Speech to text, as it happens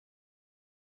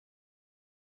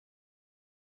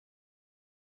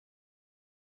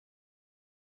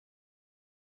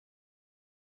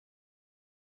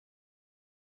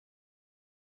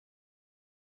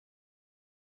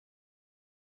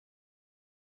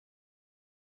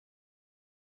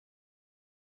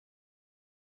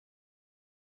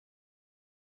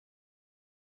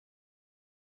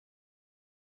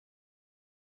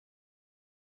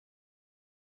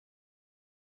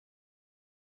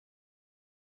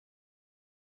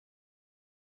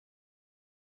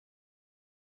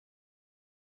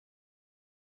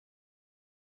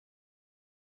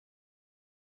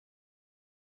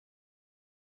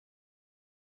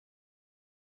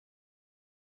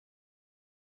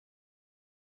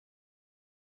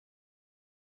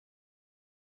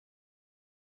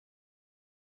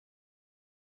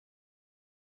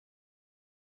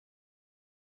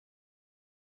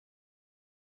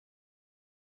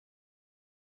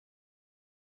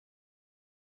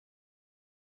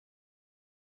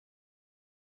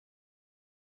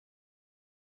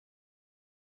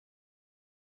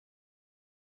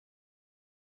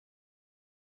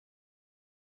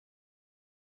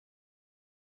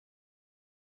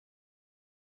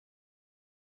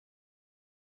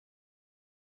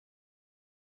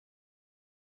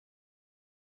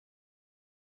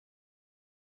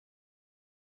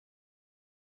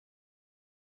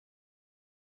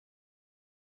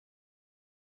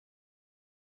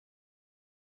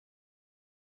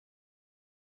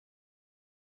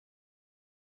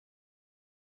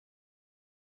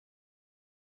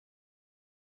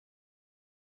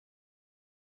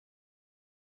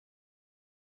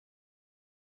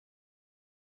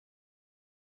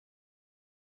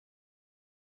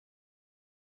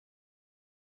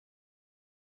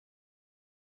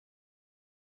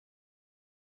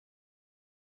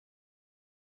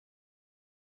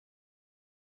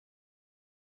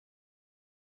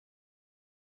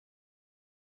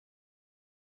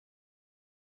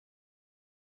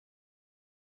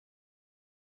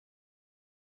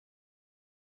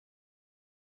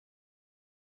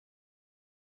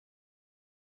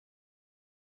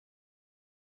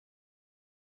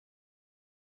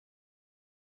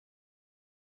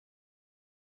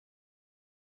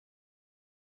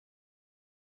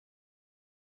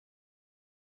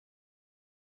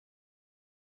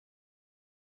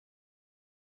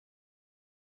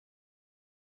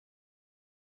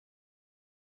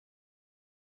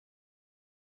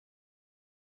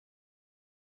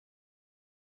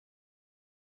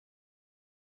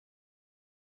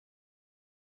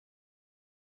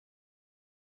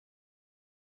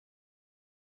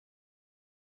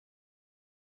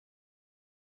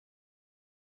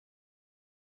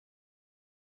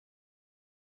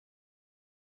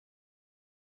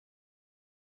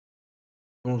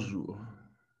Bonjour.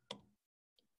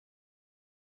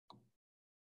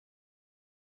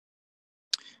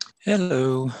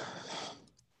 Hello.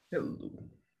 Hello.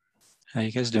 How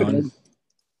you guys doing?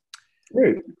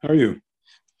 Great. How are you?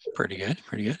 Pretty good.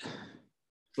 Pretty good.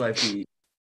 Slightly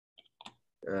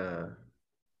a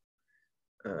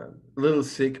little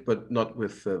sick, but not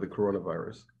with the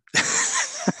coronavirus.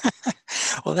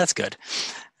 Well, that's good.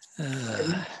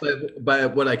 By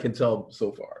what I can tell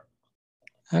so far.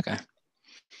 Okay.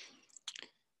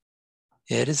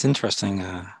 Yeah, it is interesting.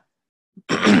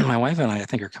 My wife and I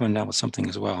think, are coming down with something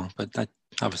as well, but I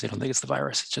obviously don't think it's the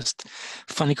virus. It's just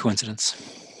funny coincidence.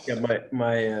 Yeah,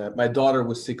 my daughter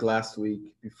was sick last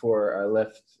week before I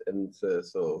left, and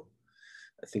so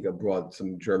I think I brought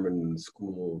some German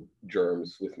school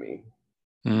germs with me.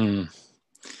 Yep.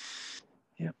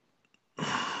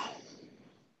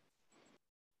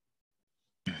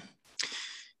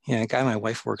 Yeah, a guy my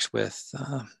wife works with,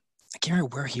 I can't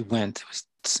remember where he went.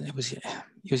 He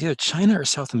was either China or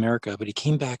South America, but he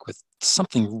came back with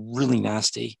something really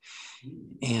nasty,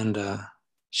 and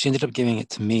she ended up giving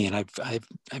it to me. And I've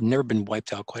never been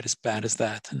wiped out quite as bad as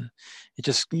that. And it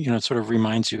just sort of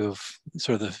reminds you of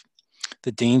sort of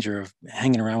the danger of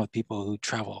hanging around with people who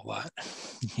travel a lot.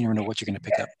 You never know what you're going to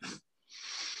pick up.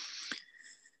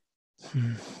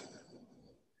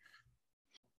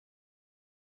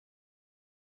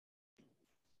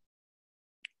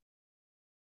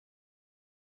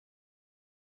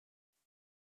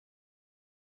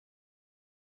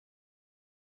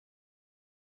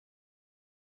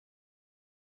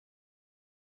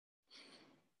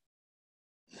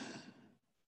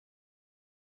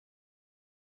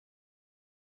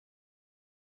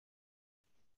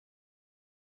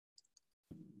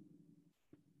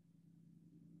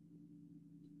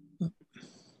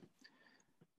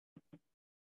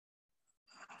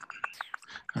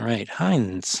 All right,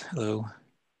 Heinz, hello.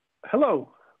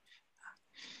 Hello.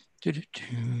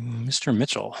 Mr.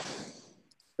 Mitchell.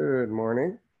 Good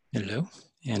morning. Hello.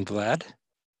 And Vlad.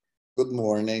 Good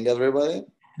morning, everybody.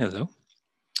 Hello.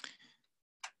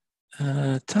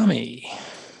 Tommy.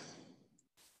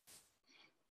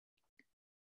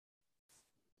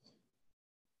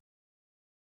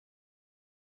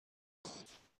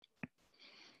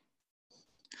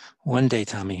 One day,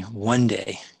 Tommy, one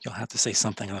day, you'll have to say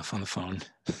something on the phone.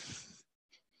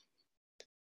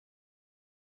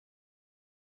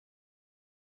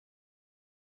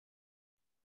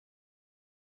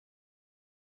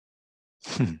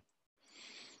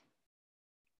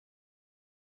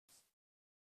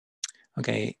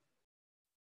 Okay.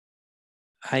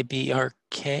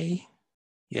 IBRK?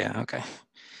 Yeah, okay.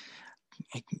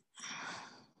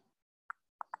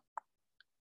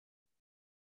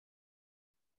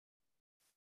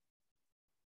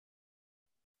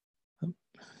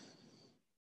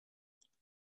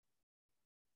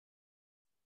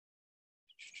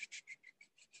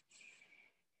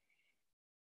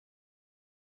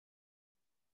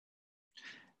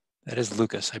 That is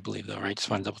Lucas, I believe, though, right? Just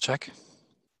want to double check.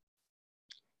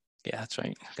 Yeah, that's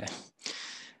right. Okay.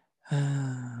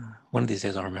 One of these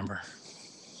days I'll remember.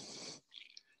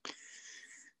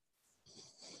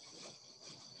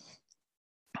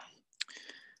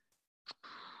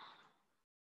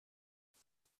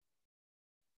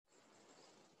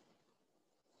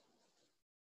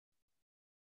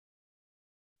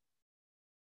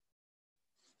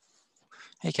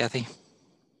 Hey, Kathy.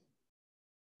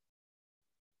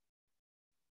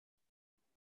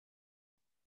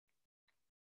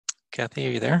 Kathy,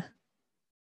 are you there?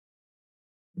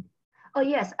 Oh,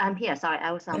 yes, I'm here. Sorry,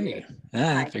 I was on mute.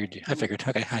 I figured.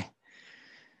 Okay, hi.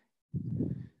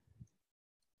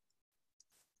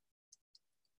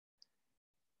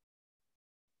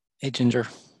 Hey, Ginger.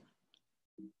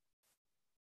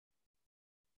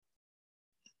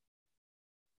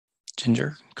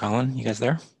 Ginger, Colin, you guys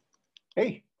there?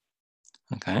 Hey.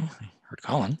 Okay, I heard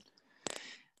Colin.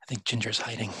 I think Ginger's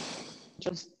hiding.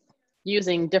 Just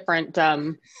using different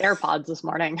AirPods this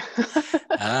morning.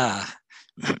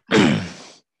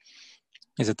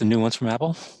 Is it the new ones from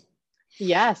Apple?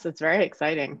 Yes, it's very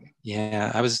exciting.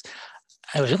 Yeah, I was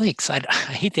really excited.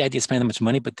 I hate the idea of spending that much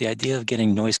money, but the idea of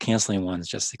getting noise canceling ones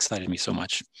just excited me so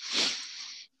much.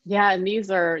 Yeah, and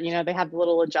these are, they have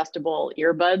little adjustable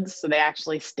earbuds, so they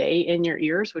actually stay in your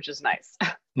ears, which is nice.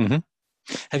 Mm-hmm.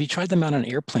 Have you tried them on an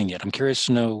airplane yet? I'm curious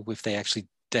to know if they actually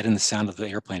deaden the sound of the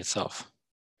airplane itself.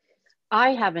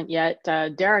 I haven't yet.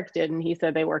 Derek did, and he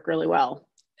said they work really well.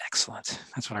 Excellent.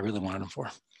 That's what I really wanted them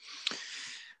for.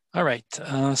 All right,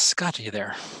 Scott, are you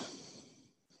there?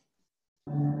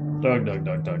 Doug.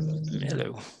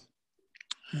 Hello.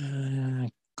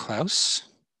 Klaus?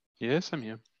 Yes, I'm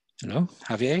here. Hello.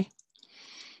 Javier?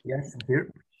 Yes, I'm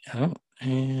here. Oh,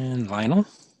 and Lionel.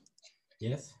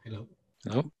 Yes, hello.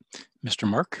 Hello. Mr.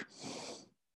 Mark.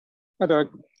 Hi, Doug.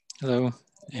 Hello.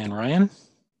 And Ryan.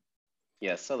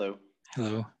 Yes, hello.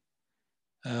 Hello.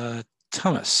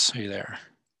 Thomas, are you there?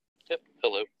 Yep,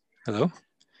 hello. Hello.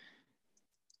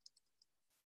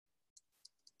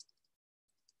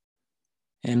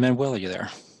 And Manuel, are you there?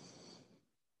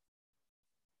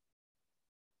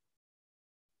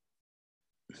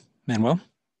 Manuel?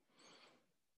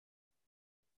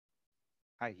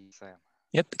 Hi, yes, I am.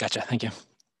 Yep, gotcha. Thank you.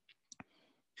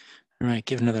 All right,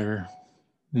 give another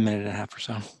minute and a half or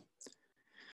so.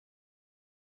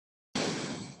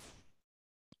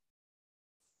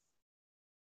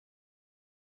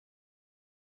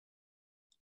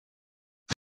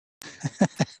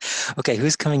 Okay,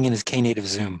 who's coming in as Knative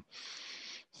Zoom?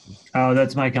 Oh,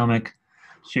 that's my comic.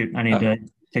 Shoot, I need to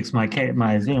fix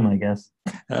my Zoom, I guess.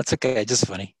 That's okay, just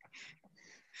funny.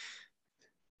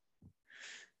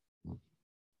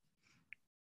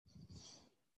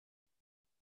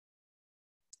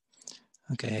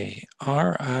 Okay,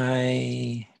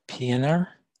 RIPNR,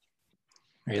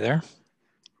 are you there?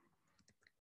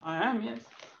 I am, yes.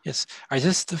 Yes. Is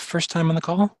this the first time on the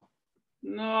call?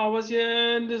 No, I was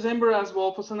here in December as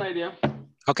well for some idea.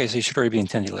 Okay, so you should already be in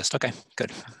attendee list. Okay,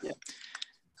 good. Yeah.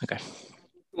 Okay.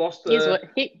 Lost.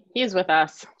 He's with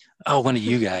us. Oh, one of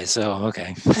you guys. Oh,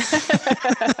 okay.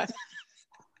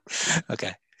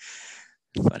 Okay.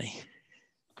 Funny.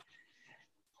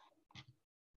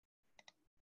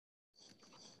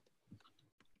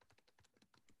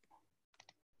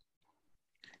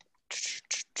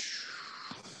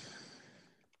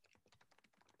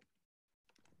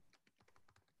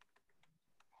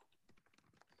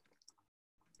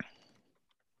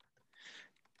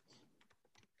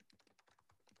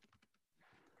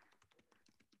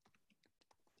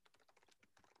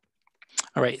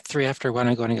 All right, 3 after, why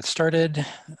don't I go ahead and get started?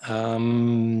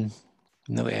 No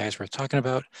AIs worth talking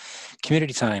about.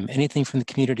 Community time, anything from the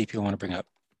community people want to bring up?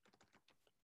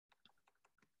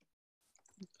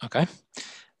 Okay.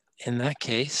 In that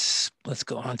case, let's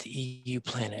go on to EU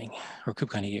planning or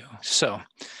KubeCon EU. So a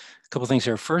couple things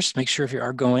here. First, make sure if you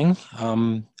are going,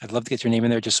 I'd love to get your name in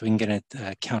there just so we can get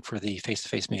a count for the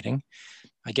face-to-face meeting.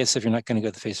 I guess if you're not going to go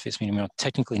to the face-to-face meeting, we don't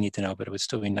technically need to know, but it would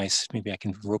still be nice. Maybe I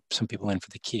can rope some people in for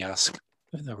the kiosk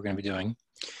that we're going to be doing.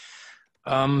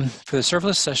 For the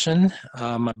serverless session,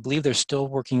 I believe they're still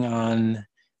working on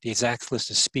the exact list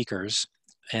of speakers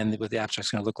and what the abstract's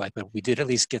going to look like, but we did at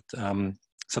least get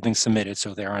something submitted,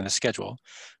 so they are on the schedule.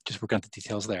 Just work on the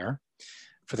details there.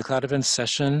 For the cloud events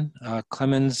session,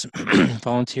 Clemens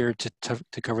volunteered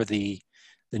to cover the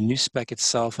new spec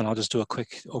itself, and I'll just do a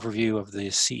quick overview of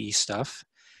the CE stuff.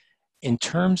 In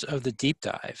terms of the deep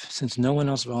dive, since no one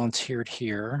else volunteered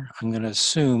here, I'm going to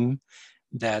assume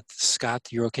that Scott,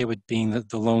 you're okay with being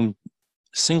the lone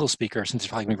single speaker, since it's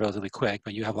probably going to be relatively quick,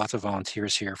 but you have lots of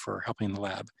volunteers here for helping in the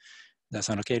lab. Does that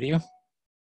sound okay to you?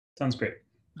 Sounds great.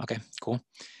 Okay, cool.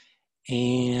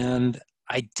 And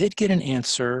I did get an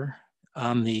answer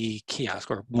on the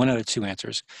kiosk, or 1 out of 2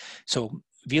 answers. So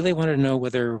Vile wanted to know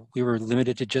whether we were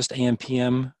limited to just AM,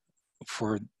 PM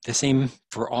for the same,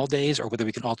 for all days, or whether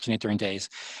we can alternate during days.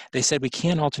 They said we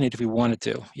can alternate if we wanted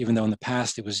to, even though in the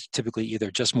past it was typically either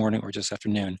just morning or just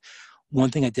afternoon. One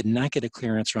thing I did not get a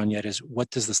clear answer on yet is what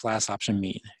does this last option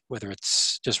mean? Whether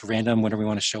it's just random, whenever we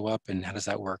want to show up, and how does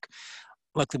that work?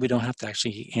 Luckily, we don't have to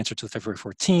actually answer till February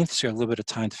 14th, so you have a little bit of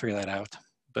time to figure that out,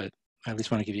 but I at least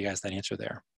want to give you guys that answer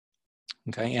there.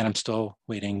 Okay, and I'm still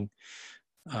waiting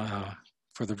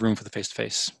for the room for the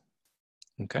face-to-face.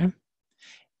 Okay.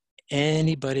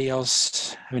 Anybody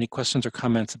else have any questions or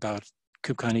comments about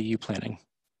KubeCon EU planning?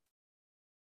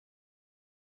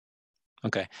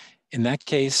 Okay, in that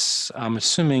case, I'm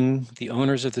assuming the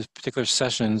owners of the particular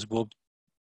sessions will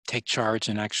take charge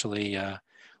and actually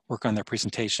work on their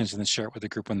presentations and then share it with the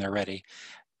group when they're ready.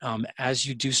 As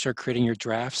you do start creating your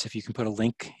drafts, if you can put a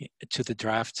link to the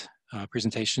draft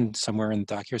presentation somewhere in the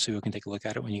doc here so you can take a look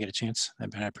at it when you get a chance, I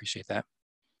appreciate that.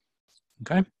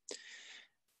 Okay.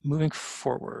 Moving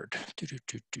forward,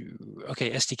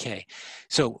 okay, SDK.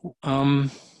 So I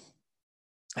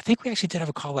think we actually did have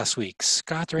a call last week.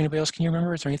 Scott or anybody else, can you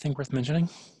remember? Is there anything worth mentioning?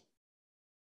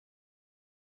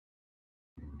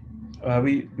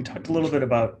 We talked a little bit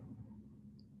about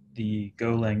the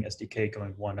Golang SDK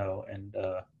going 1.0, and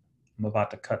I'm about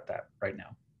to cut that right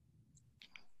now.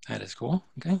 That is cool.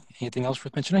 Okay, anything else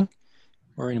worth mentioning?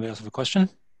 Or anybody else have a question?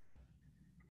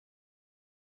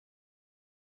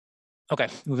 Okay,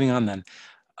 moving on then.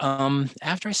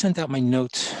 After I sent out my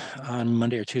note on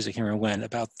Monday or Tuesday, I can't remember when,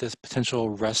 about this potential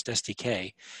REST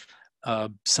SDK,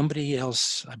 Somebody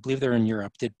else, I believe they're in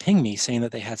Europe, did ping me saying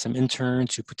that they had some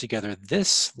interns who put together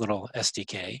this little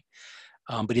SDK,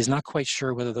 but he's not quite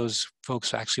sure whether those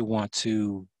folks actually want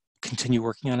to continue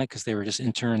working on it because they were just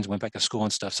interns, went back to school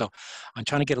and stuff. So I'm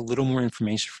trying to get a little more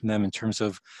information from them in terms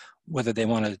of whether they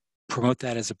want to promote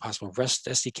that as a possible REST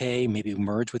SDK, maybe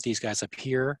merge with these guys up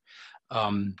here.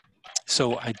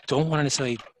 So I don't want to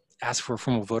necessarily ask for a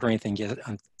formal vote or anything yet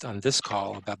on this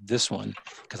call about this one,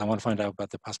 because I want to find out about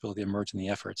the possibility of merging the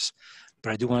efforts.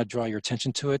 But I do want to draw your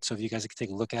attention to it. So if you guys could take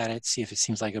a look at it, see if it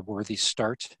seems like a worthy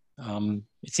start.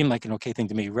 It seemed like an okay thing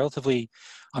to me, relatively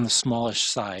on the smallish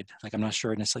side. Like I'm not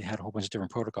sure it necessarily had a whole bunch of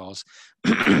different protocols,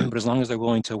 but as long as they're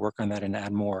willing to work on that and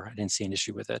add more, I didn't see an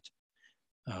issue with it.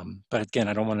 But again,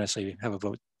 I don't want to necessarily have a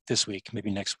vote this week,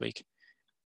 maybe next week.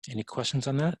 Any questions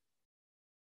on that?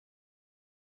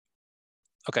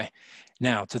 Okay,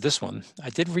 now to this one.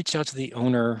 I did reach out to the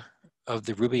owner of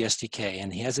the Ruby SDK,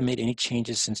 and he hasn't made any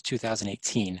changes since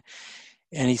 2018.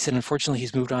 And he said, unfortunately,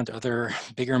 he's moved on to other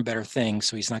bigger and better things,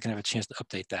 so he's not gonna have a chance to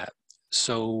update that.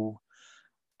 So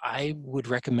I would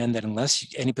recommend that unless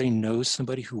anybody knows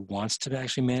somebody who wants to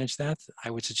actually manage that, I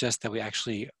would suggest that we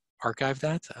actually archive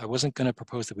that. I wasn't gonna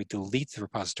propose that we delete the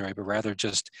repository, but rather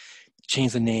just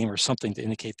change the name or something to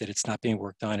indicate that it's not being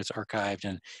worked on, it's archived,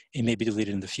 and it may be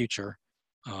deleted in the future.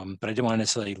 But I didn't want to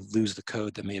necessarily lose the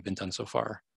code that may have been done so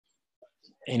far.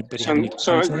 Anybody have any comments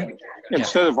on that?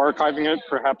 Instead of archiving it,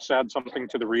 perhaps add something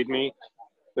to the README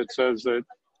that says that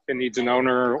it needs an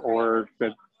owner or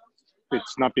that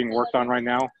it's not being worked on right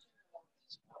now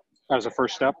as a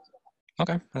first step.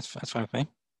 Okay, that's fine with me.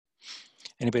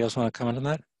 Anybody else want to comment on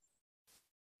that?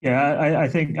 Yeah, I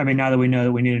think, I mean, now that we know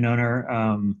that we need an owner,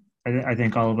 I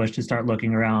think all of us should start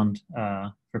looking around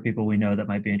for people we know that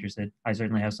might be interested. I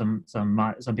certainly have some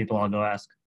people I'll go ask.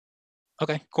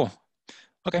 Okay, cool.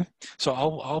 Okay, so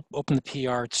I'll open the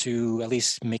PR to at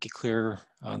least make it clear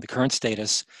the current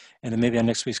status, and then maybe on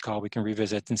next week's call we can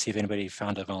revisit and see if anybody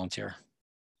found a volunteer.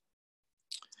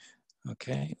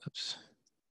 Okay, oops.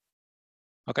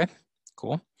 Okay,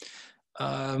 cool.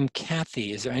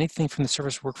 Kathy, is there anything from the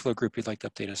service workflow group you'd like to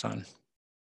update us on?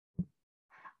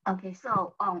 Okay,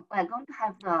 so we're going to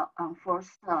have the first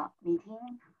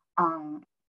meeting on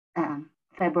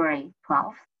February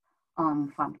 12th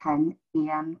from 10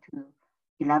 a.m. to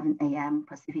 11 a.m.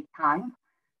 Pacific time.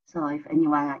 So if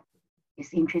anyone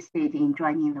is interested in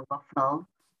joining the workflow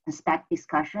and spec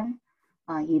discussion,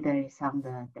 either it's on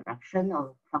the direction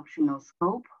or functional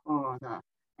scope or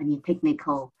any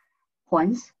technical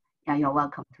points, yeah, you're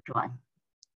welcome to join.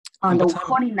 The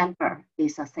calling number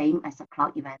is the same as the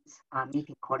cloud events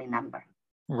meeting calling number.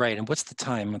 Right, and what's the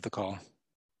time of the call?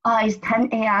 It's 10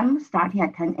 a.m., starting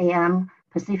at 10 a.m.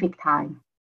 Pacific time.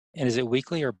 And is it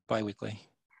weekly or bi-weekly?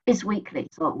 It's weekly,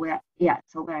 so we're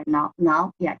now,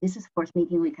 this is first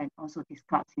meeting. We can also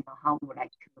discuss, how we would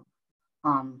like to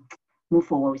move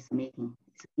forward with the meeting.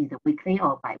 It's either weekly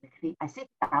or bi-weekly. I set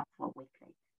it up for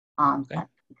weekly, okay.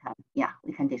 But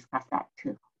we can discuss that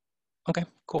too. Okay,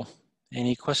 cool.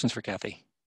 Any questions for Kathy?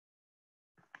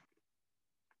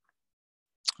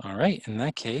 All right, in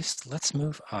that case, let's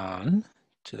move on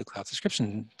to the cloud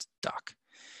subscription doc.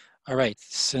 All right,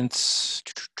 since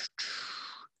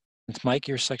Mike,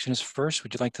 your section is first,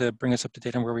 would you like to bring us up to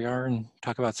date on where we are and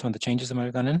talk about some of the changes that might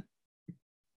have gone in?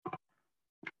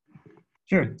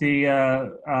 Sure.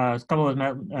 The couple of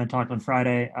us talked on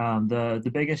Friday.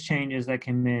 The biggest changes that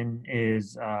came in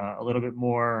is a little bit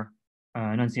more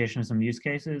enunciation of some use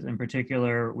cases. In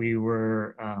particular, we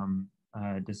were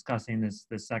discussing this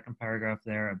second paragraph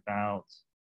there about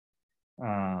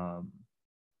how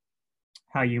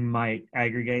you might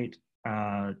aggregate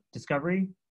discovery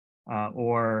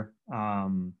or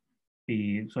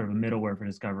be sort of a middleware for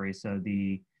discovery. So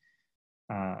the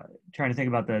trying to think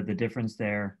about the difference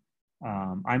there.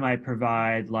 I might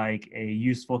provide like a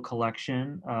useful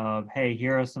collection of, hey,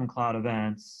 here are some cloud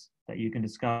events that you can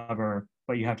discover,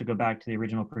 but you have to go back to the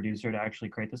original producer to actually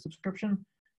create the subscription,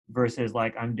 versus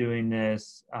like I'm doing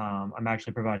this, I'm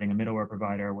actually providing a middleware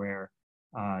provider where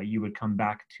you would come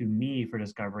back to me for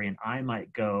discovery and I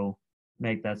might go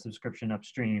make that subscription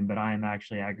upstream, but I am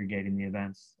actually aggregating the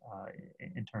events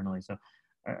internally. So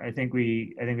I think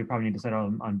we probably need to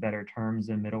settle on better terms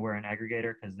than middleware and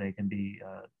aggregator, because they can be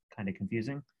kind of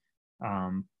confusing.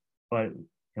 But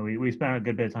we spent a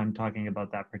good bit of time talking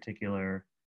about that particular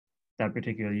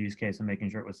use case and making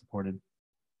sure it was supported.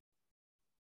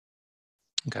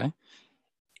 Okay.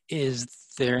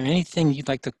 Is there anything you'd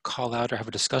like to call out or have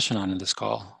a discussion on in this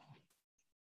call?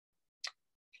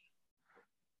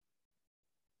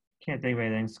 Can't think of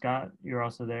anything. Scott, you're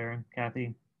also there.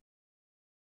 Kathy?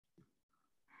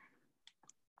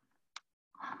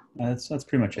 That's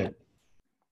pretty much it.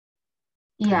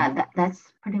 Yeah,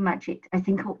 that's pretty much it. I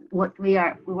think what we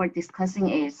were discussing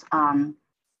is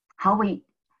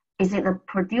is it the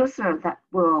producer that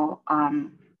will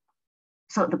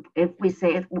if we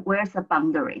say where's the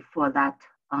boundary for that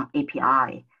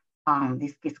API,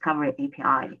 this discovery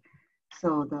API.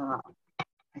 So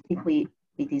I think we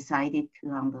decided to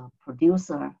on the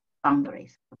producer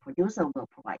boundaries. The producer will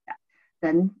provide that.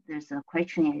 Then there's a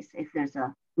question is if there's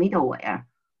a middleware,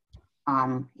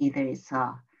 either it's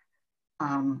a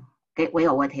gateway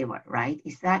or whatever, right?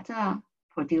 Is that a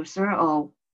producer or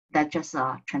that just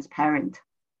a transparent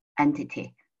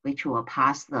entity which will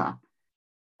pass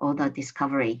all the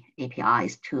discovery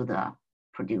APIs to the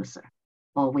producer,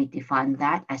 or we define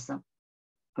that as a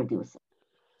producer,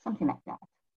 something like that.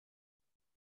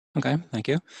 Okay, thank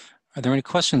you. Are there any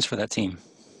questions for that team?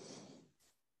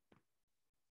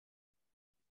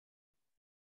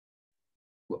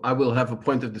 I will have a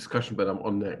point of discussion, but I'm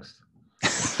on next.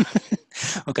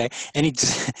 Okay.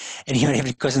 Anybody have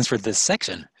any questions for this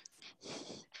section?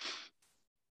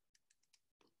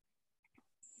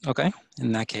 Okay.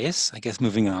 In that case, I guess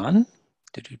moving on.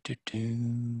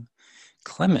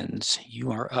 Clemens,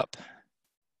 you are up.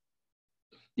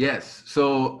 Yes.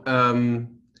 So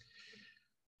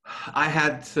I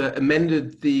had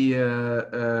amended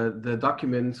the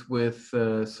document with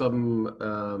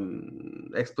some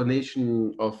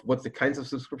explanation of what the kinds of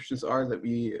subscriptions are that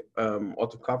we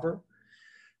ought to cover.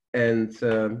 And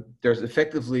there's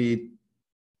effectively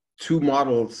two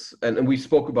models, and we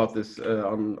spoke about this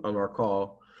on our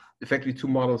call. Effectively two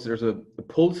models. There's a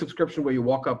pulled subscription where you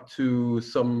walk up to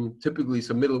typically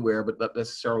some middleware, but not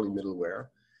necessarily middleware.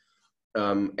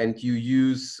 And you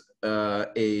use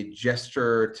a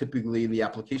gesture, typically the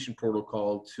application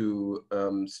protocol, to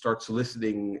start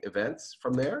soliciting events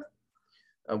from there,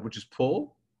 which is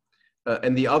pull.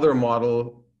 And the other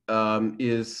model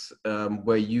is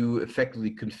where you effectively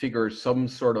configure some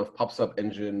sort of PubSub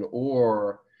engine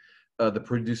or the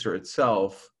producer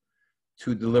itself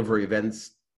to deliver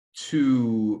events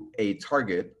to a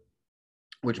target,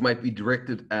 which might be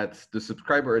directed at the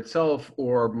subscriber itself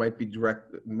or might be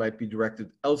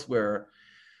directed elsewhere,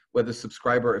 where the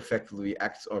subscriber effectively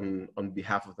acts on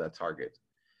behalf of that target.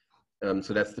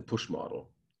 So that's the push model.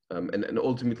 And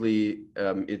ultimately,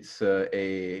 it's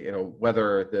whether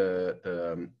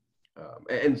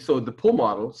and so the pull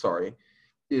model,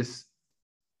 is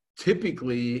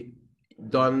typically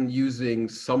done using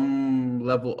some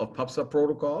level of PubSub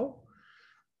protocol.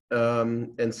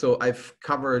 And so I've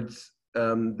covered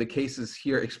the cases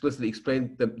here, explicitly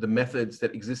explained the methods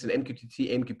that exist in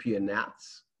MQTT, AMQP, and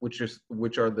NATS, which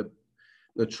are the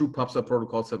true PubSub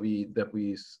protocols that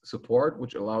we support,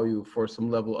 which allow you for some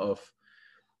level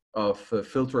of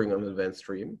filtering on an event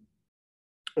stream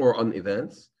or on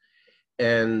events.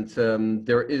 And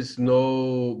there is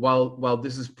no, while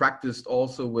this is practiced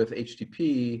also with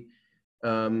HTTP,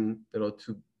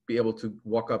 to be able to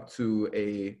walk up to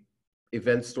a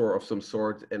event store of some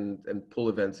sort and pull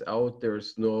events out,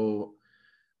 there's no,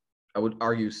 I would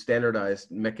argue, standardized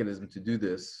mechanism to do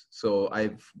this. So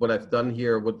what I've done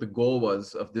here, what the goal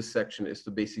was of this section, is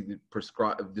to basically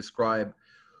describe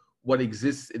what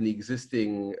exists in the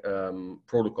existing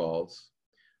protocols,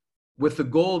 with the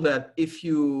goal that if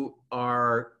you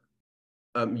are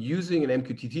using an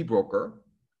MQTT broker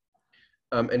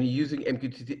and you're using an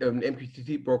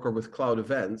MQTT broker with cloud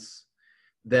events,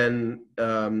 then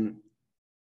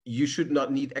you should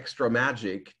not need extra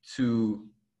magic to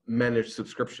manage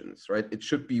subscriptions, right? It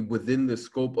should be within the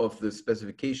scope of the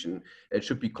specification. It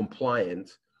should be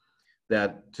compliant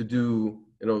that to do,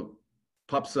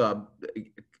 PubSub,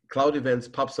 cloud events,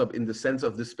 PubSub in the sense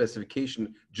of this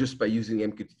specification just by using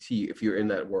MQTT if you're in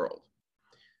that world.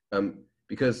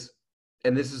 Because,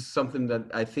 and this is something that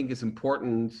I think is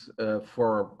important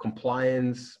for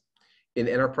compliance in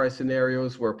enterprise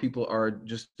scenarios where people are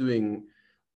just doing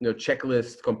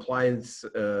checklist compliance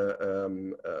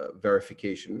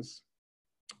verifications,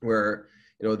 where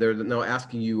they're now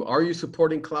asking you, are you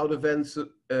supporting cloud events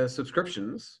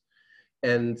subscriptions?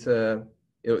 And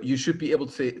you should be able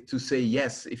to say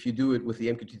yes if you do it with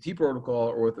the MQTT protocol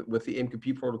or with the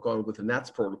MQP protocol or with the NATS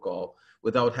protocol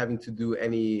without having to do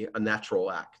any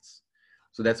unnatural acts.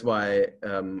 So that's why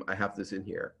I have this in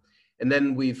here. And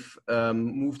then we've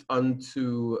moved on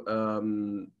to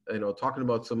talking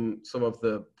about some of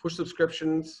the push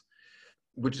subscriptions,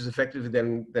 which is effectively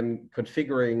then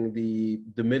configuring the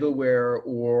middleware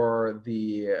or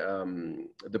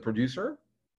the producer.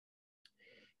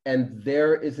 And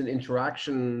there is an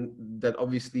interaction that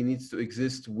obviously needs to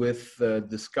exist with the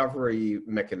discovery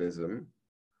mechanism,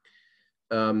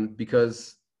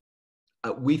 because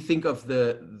we think of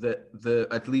the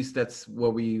at least that's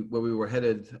where we were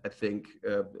headed. I think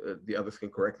the others can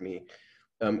correct me,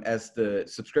 as the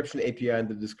subscription API and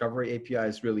the discovery API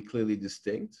is really clearly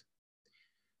distinct.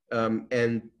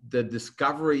 And the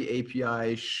discovery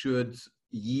API should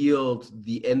yield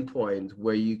the endpoint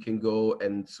where you can go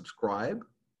and subscribe,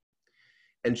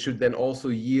 and should then also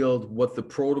yield what the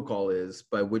protocol is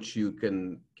by which you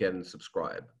can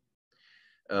subscribe.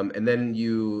 And then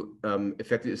you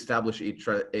effectively establish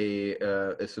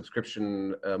a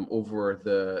subscription over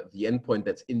the endpoint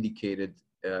that's indicated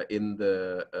in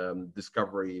the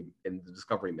discovery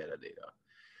metadata.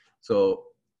 So,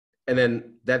 and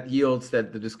then that yields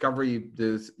that the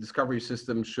discovery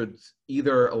system should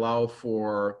either allow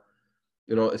for,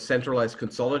 you know, a centralized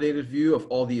consolidated view of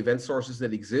all the event sources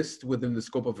that exist within the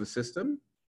scope of the system,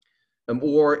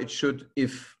 or it should,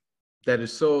 if that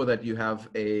is so, that you have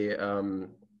a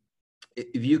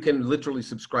if you can literally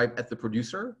subscribe at the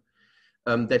producer,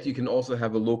 that you can also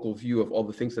have a local view of all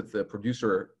the things that the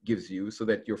producer gives you, so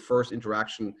that your first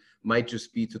interaction might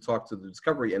just be to talk to the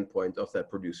discovery endpoint of that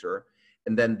producer,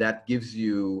 and then that gives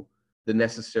you the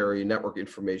necessary network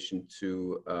information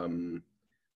to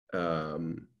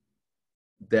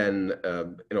then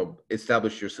you know,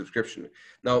 establish your subscription.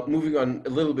 Now, moving on a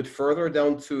little bit further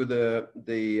down to the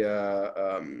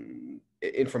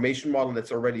information model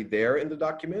that's already there in the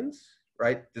documents,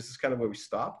 right? This is kind of where we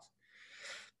stopped.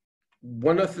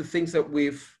 One of the things that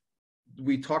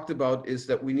we talked about is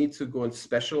that we need to go and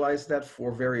specialize that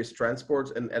for various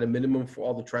transports, and at a minimum for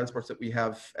all the transports that we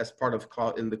have as part of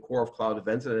cloud, in the core of cloud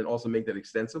events, and then also make that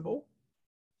extensible.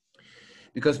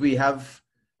 Because we have,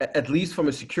 at least from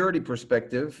a security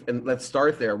perspective, and let's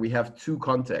start there, we have two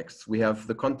contexts. We have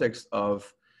the context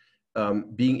of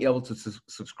being able to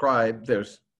subscribe.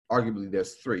 Arguably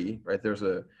there's three, right? There's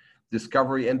a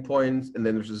discovery endpoint, and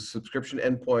then there's a subscription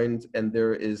endpoint, and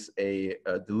there is a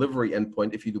delivery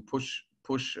endpoint if you do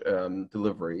push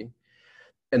delivery.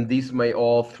 And these may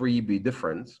all three be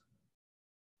different.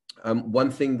 One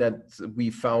thing that we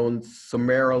found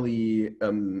summarily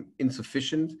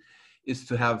insufficient is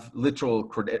to have literal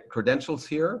credentials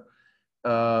here.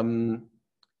 While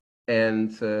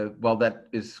that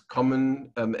is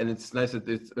common, and it's nice that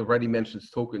it already mentions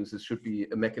tokens, this should be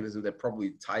a mechanism that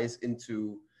probably ties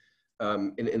into,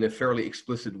 in a fairly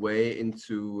explicit way,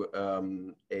 into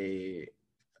an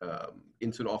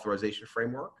authorization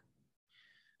framework.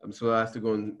 So I have to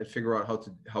go and figure out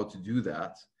how to do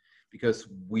that, because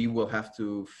we will have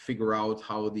to figure out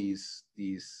how these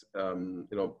you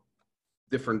know,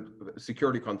 different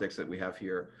security contexts that we have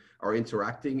here are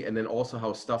interacting, and then also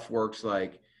how stuff works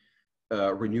like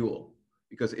renewal.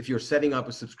 Because if you're setting up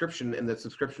a subscription and that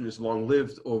subscription is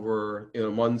long-lived over, you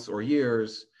know, months or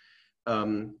years,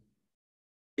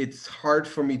 it's hard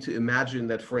for me to imagine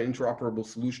that for an interoperable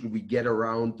solution, we get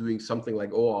around doing something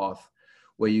like OAuth,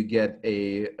 where you get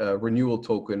a renewal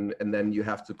token, and then you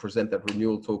have to present that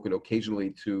renewal token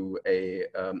occasionally to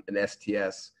an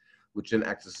STS, which then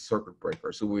acts as a circuit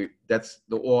breaker. So that's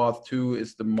the OAuth 2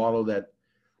 is the model that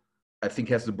I think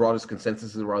has the broadest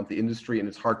consensus around the industry, and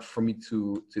it's hard for me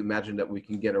to imagine that we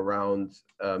can get around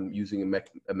using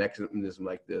a mechanism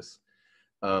like this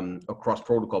across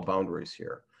protocol boundaries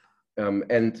here.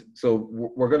 And so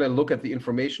we're going to look at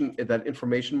that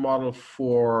information model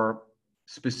for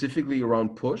specifically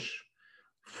around push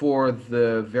for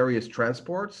the various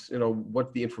transports, you know,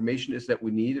 what the information is that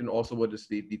we need, and also what is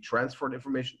the transport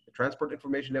information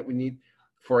that we need.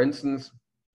 For instance,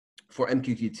 for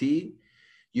MQTT,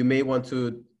 you may want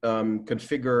to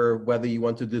configure whether you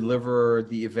want to deliver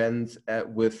the event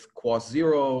with QoS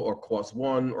 0 or QoS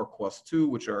 1 or QoS 2,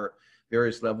 which are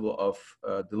various level of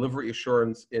delivery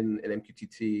assurance in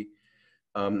MQTT.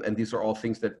 And these are all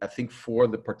things that I think for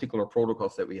the particular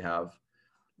protocols that we have,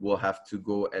 we'll have to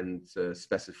go and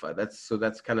specify. So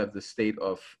that's kind of the state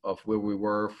of where we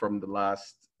were from the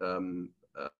last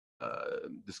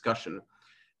discussion.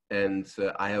 And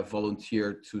I have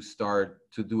volunteered to start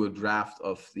to do a draft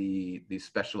of the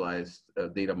specialized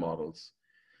data models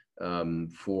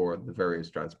for the various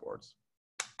transports.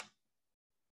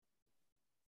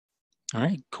 All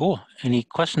right, cool. Any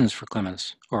questions for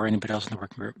Clemens or anybody else in the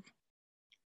working group?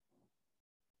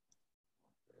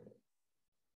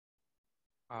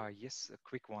 Yes, a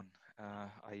quick one.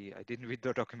 I didn't read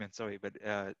the document, sorry, but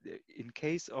in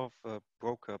case of a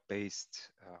broker-based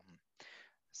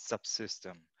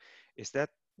subsystem,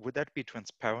 would that be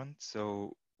transparent?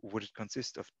 So would it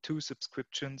consist of two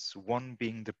subscriptions, one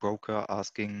being the broker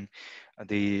asking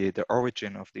the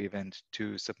origin of the event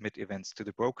to submit events to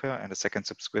the broker, and a second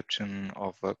subscription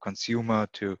of a consumer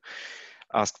to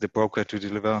ask the broker to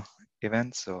deliver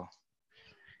events? Or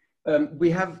We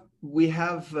have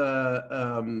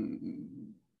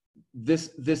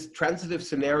this transitive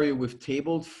scenario we've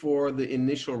tabled for the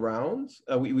initial rounds.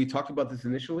 We talked about this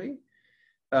initially.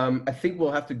 I think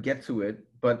we'll have to get to it,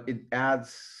 but it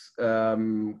adds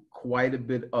quite a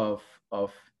bit of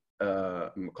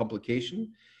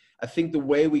complication. I think the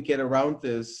way we get around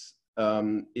this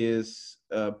is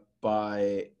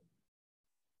by,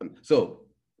 so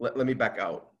let me back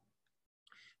out.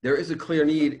 There is a clear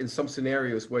need in some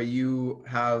scenarios where you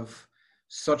have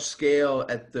such scale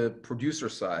at the producer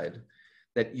side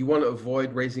that you want to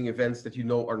avoid raising events that you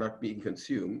know are not being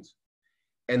consumed.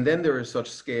 And then there is such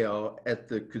scale at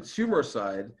the consumer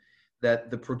side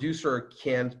that the producer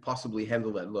can't possibly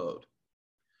handle that load.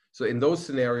 So in those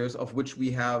scenarios, of which we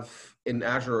have in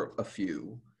Azure a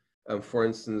few, for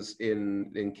instance,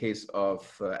 in case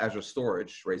of Azure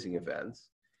Storage raising events,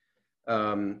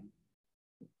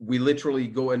 we literally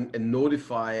go and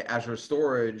notify Azure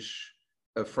Storage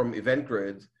from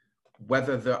EventGrid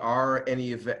whether there are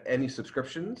any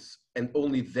subscriptions, and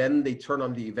only then they turn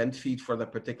on the event feed for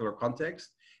that particular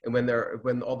context. And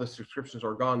when all the subscriptions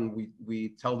are gone, we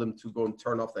tell them to go and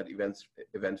turn off that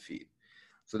event feed.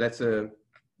 So that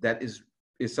is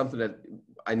something that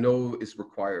I know is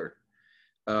required.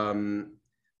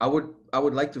 I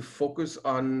would like to focus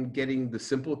on getting the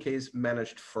simple case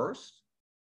managed first,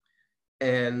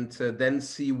 and then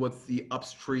see what the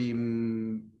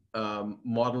upstream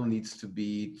model needs to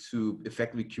be to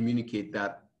effectively communicate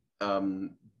that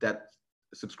that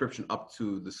subscription up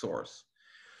to the source.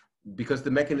 Because the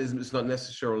mechanism is not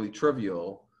necessarily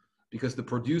trivial, because the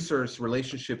producer's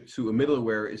relationship to a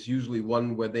middleware is usually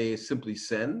one where they simply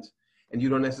send, and you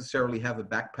don't necessarily have a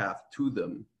backpath to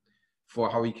them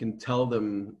for how you can tell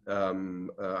them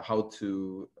how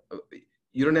to,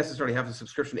 you don't necessarily have the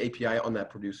subscription API on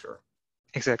that producer.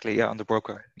 Exactly, yeah, on the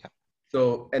broker, yeah.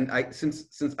 So, and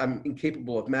since I'm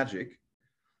incapable of magic,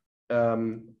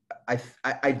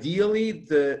 ideally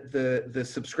the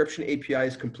subscription API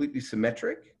is completely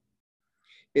symmetric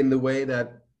in the way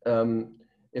that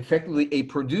effectively a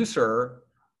producer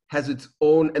has its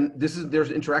own, and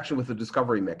there's interaction with the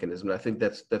discovery mechanism. I think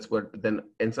that's what it then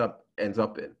ends up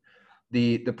in.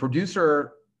 The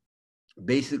producer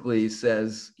basically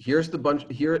says, here's the bunch,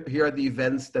 here are the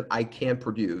events that I can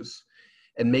produce,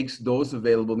 and makes those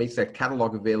available, makes that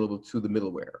catalog available to the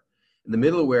middleware. And the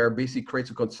middleware basically creates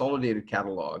a consolidated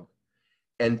catalog.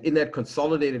 And in that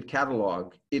consolidated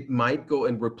catalog, it might go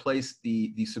and replace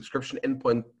the subscription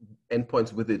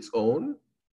endpoints with its own.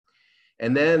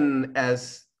 And then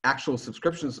as actual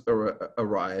subscriptions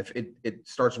arrive, it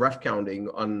starts ref counting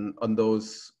on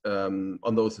those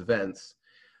events.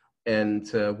 And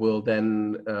will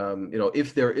then,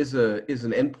 if there is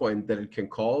an endpoint that it can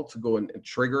call to go and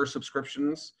trigger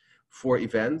subscriptions for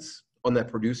events on that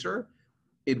producer,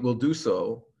 it will do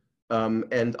so.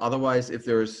 And otherwise, if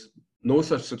there's no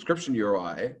such subscription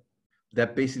URI,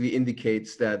 that basically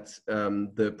indicates that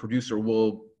the producer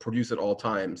will produce at all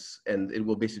times, and it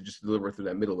will basically just deliver through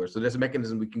that middleware. So there's a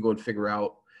mechanism we can go and figure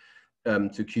out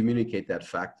to communicate that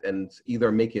fact, and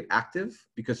either make it active,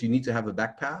 because you need to have a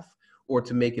backpath, or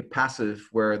to make it passive,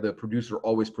 where the producer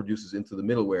always produces into the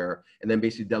middleware and then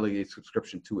basically delegates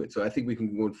subscription to it. So I think we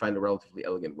can go and find a relatively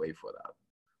elegant way for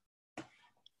that.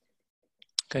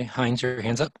 Okay, Heinz, your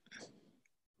hand's up.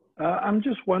 I'm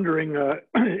just wondering,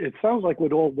 it sounds like it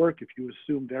would all work if you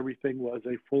assumed everything was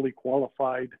a fully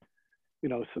qualified,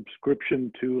 subscription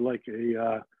to like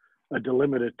a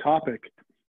delimited topic.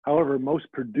 However, most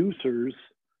producers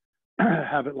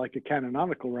have it like a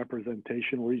canonical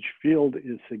representation where each field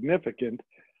is significant,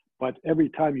 but every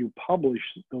time you publish,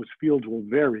 those fields will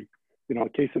vary. A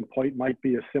case in point might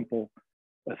be a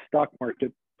stock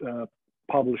market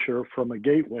publisher from a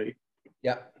gateway.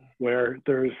 Yeah. Where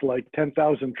there's like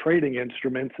 10,000 trading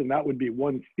instruments, and that would be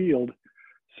one field.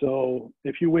 So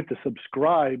if you went to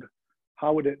subscribe,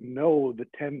 how would it know the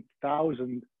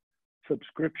 10,000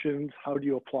 subscriptions? How do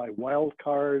you apply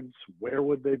wildcards? Where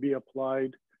would they be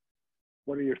applied?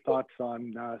 What are your thoughts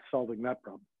on solving that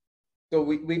problem? So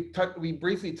we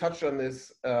briefly touched on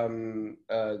this,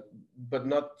 but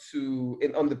not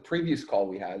on the previous call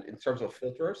we had in terms of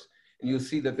filters. And you'll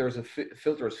see that there's a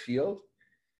filters field.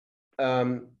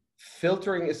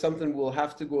 Filtering is something we'll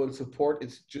have to go and support.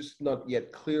 It's just not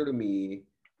yet clear to me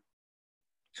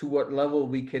to what level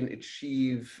we can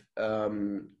achieve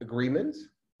agreement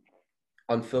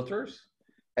on filters,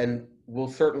 and we'll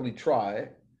certainly try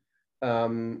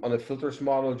on a filters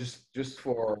model. Just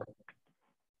for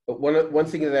one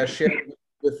thing that I shared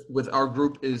with our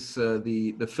group is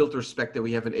the filter spec that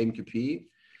we have in AMQP,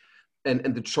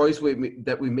 and the choice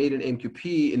that we made in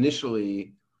AMQP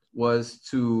initially was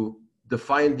to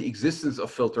define the existence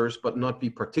of filters, but not be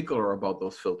particular about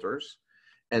those filters,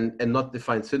 and not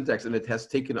define syntax. And it has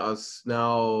taken us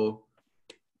now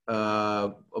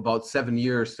about 7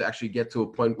 years to actually get to a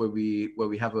point where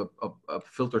we have a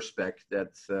filter spec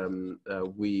that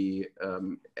we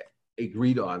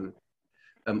agreed on.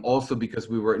 Also because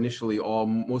we were initially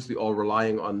mostly all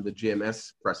relying on the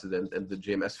JMS precedent and the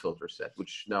JMS filter set,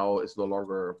 which now is no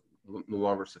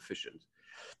longer sufficient.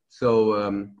 So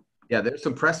yeah, there's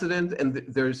some precedent, and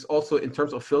there's also, in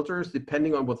terms of filters,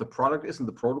 depending on what the product is and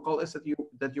the protocol is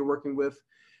that you're working with,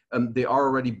 they are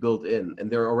already built in,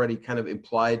 and they're already kind of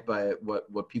implied by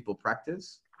what people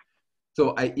practice.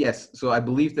 So I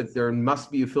believe that there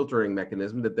must be a filtering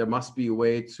mechanism, that there must be a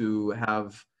way to have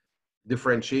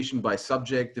differentiation by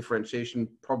subject, differentiation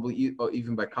probably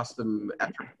even by custom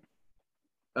attribute.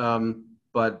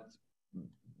 But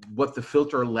what the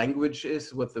filter language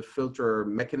is, what the filter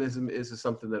mechanism is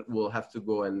something that we'll have to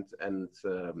go and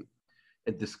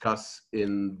discuss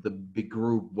in the big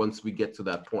group once we get to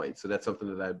that point. So that's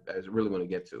something that I really want to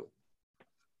get to.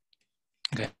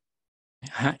 Okay.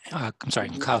 I'm sorry,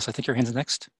 Klaus, I think your hand's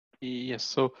next. Yes,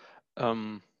 so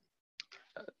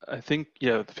I think,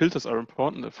 yeah, the filters are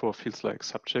important for fields like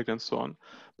subject and so on,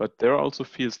 but there are also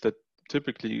fields that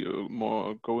typically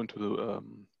more go into the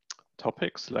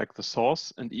topics like the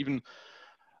source, and even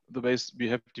the ways we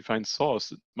have defined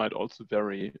source, it might also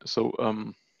vary. So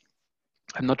I'm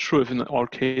not sure if in all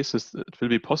cases it will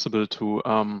be possible to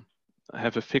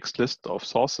have a fixed list of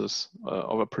sources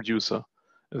of a producer.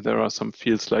 There are some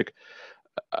fields like,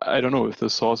 I don't know if the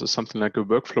source is something like a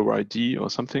workflow ID or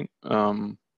something,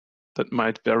 that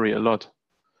might vary a lot.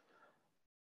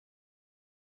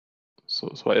 So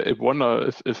I wonder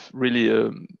if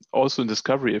really also in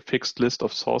discovery, a fixed list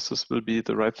of sources will be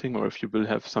the right thing, or if you will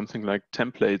have something like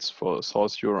templates for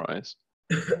source URIs.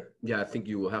 Yeah, I think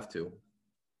you will have to.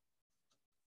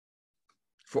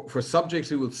 For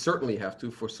subjects, you would certainly have to.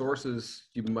 For sources,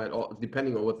 you might,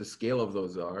 depending on what the scale of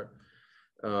those are,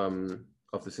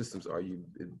 of the systems are,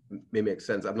 it may make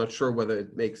sense. I'm not sure whether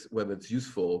it's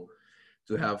useful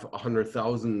to have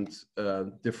 100,000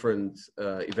 different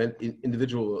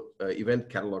individual event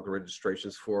catalog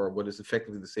registrations for what is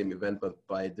effectively the same event, but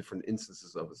by different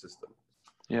instances of the system.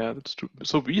 Yeah, that's true.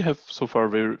 So we have so far a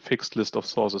very fixed list of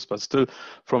sources, but still,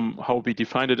 from how we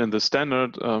defined it in the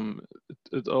standard,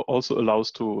 it also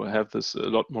allows to have this a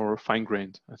lot more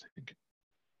fine-grained, I think.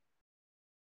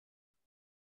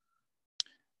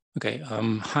 Okay,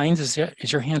 Heinz, is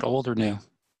your hand old or new?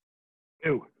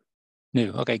 New.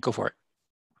 New. Okay, go for it.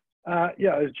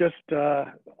 Yeah, it's just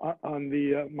on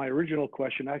the my original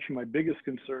question. Actually, my biggest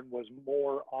concern was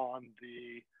more on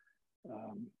the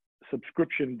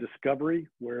subscription discovery,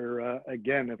 where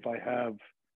again, if I have,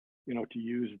 to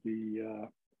use the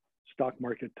stock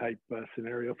market type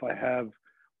scenario, if I have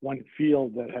one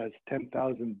field that has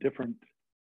 10,000 different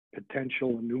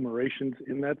potential enumerations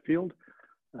in that field,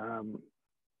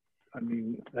 I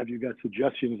mean, have you got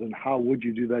suggestions on how would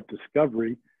you do that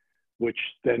discovery? Which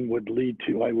then would lead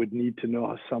to, I would need to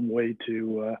know some way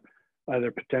to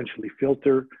either potentially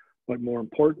filter, but more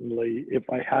importantly, if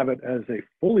I have it as a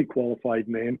fully qualified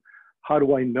name, how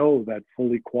do I know that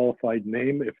fully qualified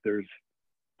name if there's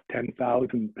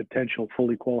 10,000 potential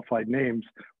fully qualified names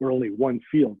where only one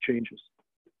field changes?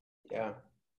 Yeah.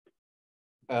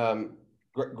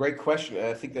 Great question. And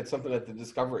I think that's something that the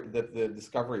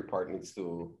discovery part needs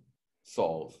to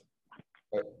solve.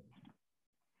 Right?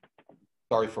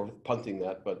 Sorry for punting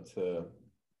that, but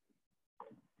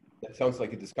that sounds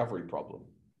like a discovery problem.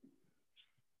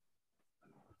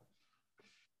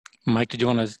 Mike, did you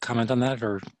want to comment on that,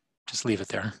 or just leave it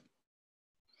there?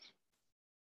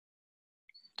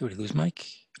 Did we lose Mike?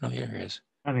 Oh, here he is.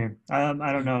 I'm here. I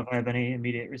don't know if I have any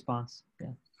immediate response.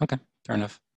 Yeah. Okay, fair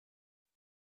enough.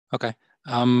 Okay.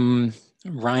 Ryan,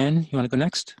 you want to go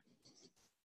next?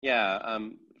 Yeah.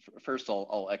 First,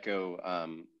 I'll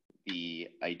echo the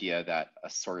idea that a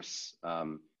source,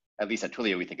 at least at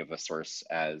Twilio, we think of a source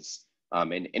as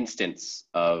an instance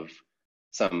of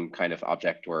some kind of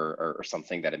object or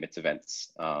something that emits events.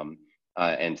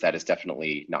 And that is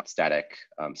definitely not static.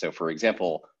 So for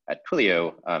example, at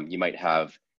Twilio, you might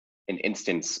have an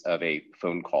instance of a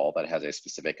phone call that has a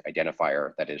specific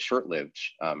identifier that is short-lived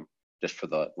just for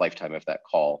the lifetime of that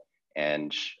call.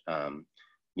 And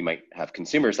you might have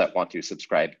consumers that want to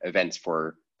subscribe events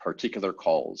for particular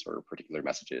calls or particular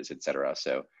messages, et cetera.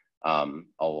 So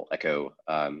I'll echo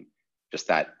just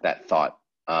that thought.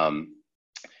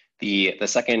 The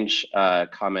second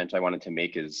comment I wanted to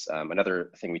make is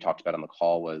another thing we talked about on the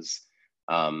call was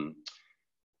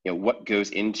what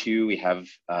goes into, we have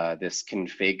this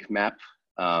config map.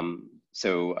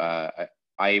 So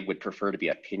I would prefer to be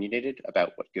opinionated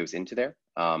about what goes into there.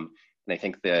 And I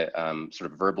think the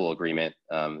sort of verbal agreement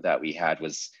that we had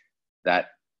was that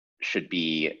should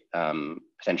be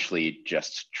potentially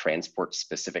just transport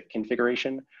specific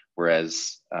configuration,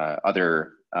 whereas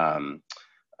other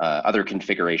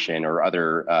configuration or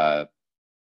other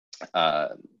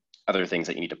things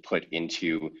that you need to put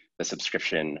into the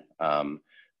subscription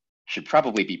should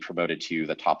probably be promoted to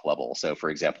the top level. So for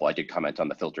example, I did comment on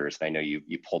the filters, and I know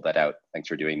you pulled that out. Thanks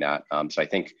for doing that. So I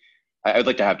think I would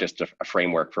like to have just a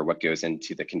framework for what goes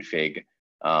into the config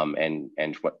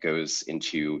and what goes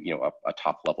into a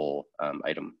top level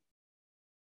item.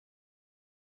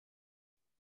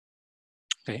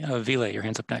 Okay, Vile, your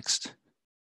hand's up next.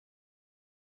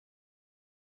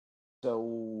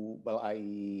 So, well,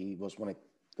 I was wanting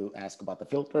to ask about the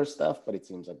filter stuff, but it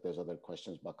seems like there's other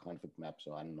questions about config map.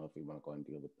 So I don't know if we want to go and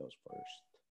deal with those first,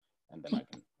 and then I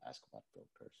can ask about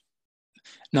filters.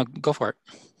 No, go for it.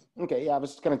 Okay, yeah, I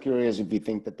was kind of curious if you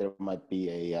think that there might be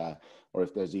a, or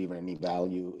if there's even any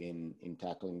value in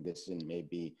tackling this in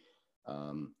maybe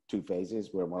two phases,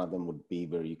 where one of them would be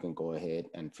where you can go ahead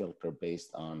and filter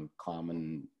based on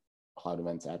common Cloud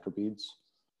Events attributes.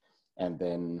 And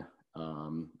then,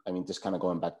 I mean, just kind of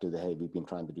going back to the, hey, we've been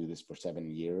trying to do this for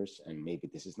 7 years, and maybe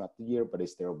this is not the year, but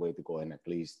is there a way to go and at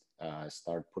least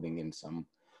start putting in some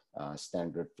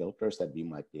standard filters that we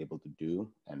might be able to do,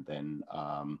 and then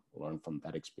learn from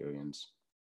that experience?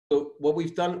 So what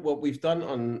we've done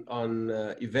on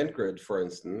Event Grid, for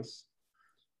instance,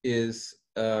 is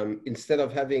instead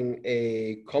of having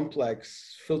a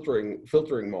complex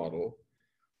filtering model,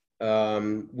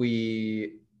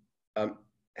 we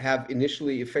have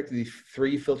initially effectively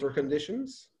 3 filter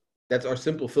conditions. That's our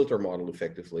simple filter model,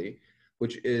 effectively,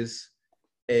 which is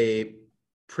a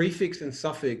prefix and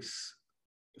suffix.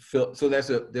 So there's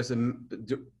a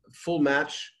full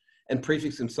match and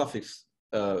prefix and suffix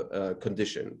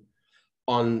condition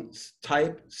on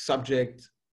type, subject,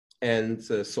 and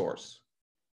source.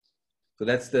 So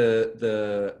that's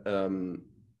the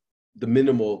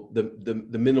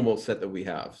minimal set that we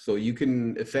have. So you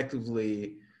can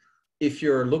effectively, if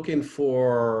you're looking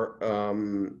for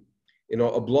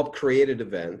a blob created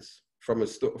event from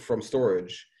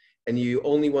storage, and you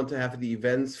only want to have the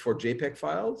events for JPEG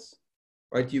files,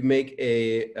 right? You make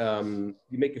a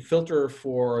filter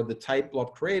for the type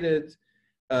blob created.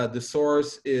 The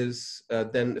source is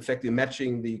then effectively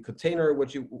matching the container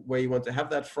where you want to have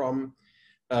that from,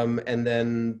 and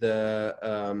then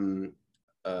the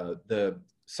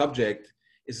subject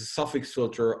is a suffix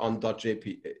filter on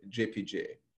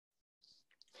 .jpg.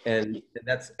 And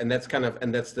that's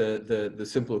the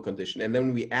simple condition. And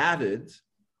then we added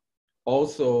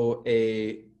also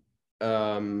a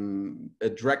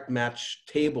direct match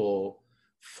table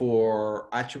for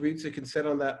attributes you can set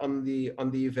on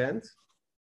the event,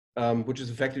 which is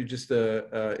effectively just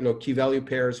key value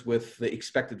pairs with the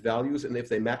expected values, and if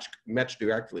they match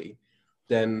directly,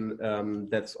 then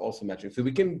that's also matching. So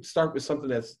we can start with something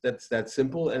that's that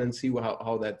simple, and then see whether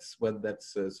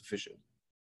that's sufficient.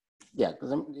 Yeah,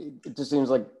 because it just seems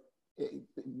like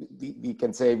we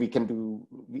can say we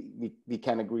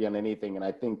can agree on anything, and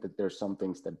I think that there's some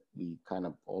things that we kind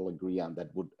of all agree on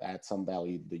that would add some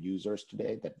value to the users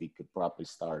today that we could probably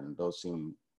start, and those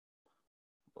seem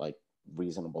like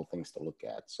reasonable things to look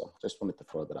at. So just wanted to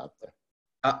throw that out there.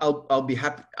 I'll be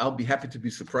happy to be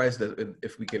surprised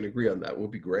if we can agree on that.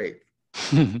 Would be great.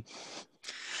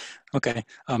 Okay,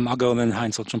 I'll go, and then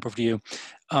Heinz, I'll jump over to you.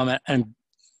 And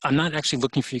I'm not actually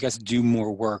looking for you guys to do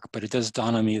more work, but it does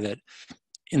dawn on me that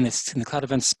in the Cloud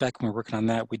Events spec, when we're working on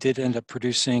that, we did end up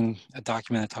producing a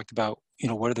document that talked about,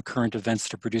 what are the current events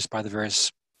that are produced by the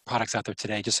various products out there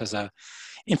today, just as a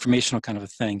informational kind of a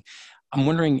thing. I'm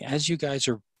wondering, as you guys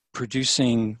are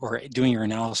producing or doing your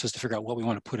analysis to figure out what we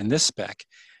want to put in this spec,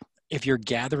 if you're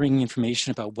gathering information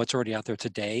about what's already out there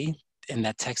today, and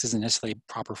that text isn't necessarily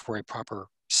proper for a proper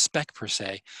spec per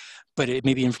se, but it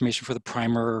may be information for the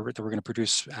primer that we're going to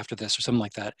produce after this or something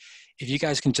like that. If you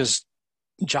guys can just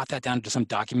jot that down into some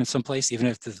document someplace, even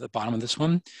if it's at the bottom of this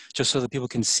one, just so that people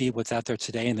can see what's out there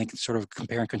today, and they can sort of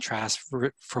compare and contrast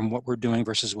from what we're doing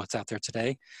versus what's out there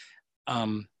today.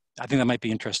 I think that might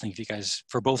be interesting if you guys,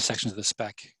 for both sections of the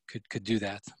spec, could do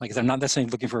that. Like, I'm not necessarily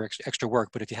looking for extra work,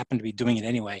 but if you happen to be doing it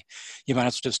anyway, you might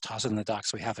as well just toss it in the doc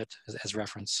so we have it as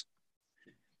reference.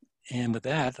 And with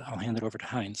that, I'll hand it over to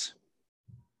Heinz.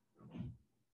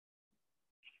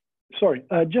 Sorry,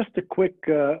 just a quick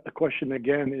question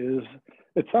again is,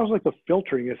 it sounds like the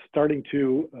filtering is starting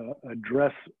to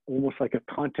address almost like a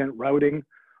content routing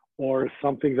or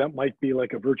something that might be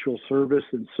like a virtual service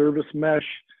and service mesh.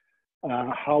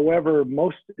 However,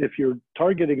 if you're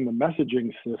targeting the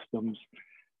messaging systems,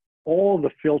 all the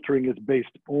filtering is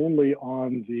based only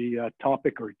on the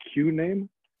topic or queue name.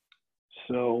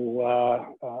 So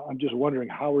I'm just wondering,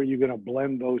 how are you going to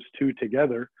blend those two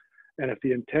together? And if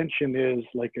the intention is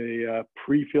like a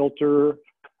pre-filter,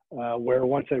 where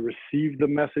once I receive the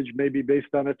message, maybe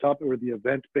based on a topic, or the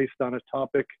event based on a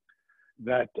topic,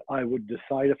 that I would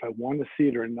decide if I want to see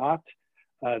it or not.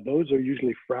 Those are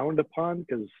usually frowned upon,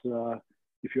 because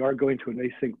if you are going to an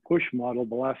async push model,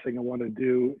 the last thing I want to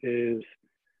do is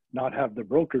not have the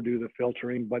broker do the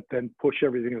filtering, but then push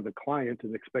everything to the client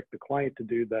and expect the client to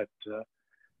do that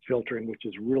filtering, which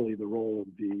is really the role of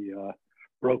the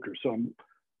broker. So I'm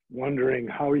wondering,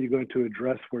 how are you going to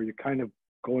address where you're kind of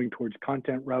going towards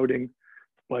content routing,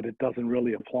 but it doesn't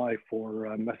really apply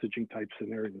for messaging type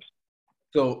scenarios?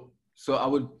 So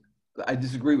I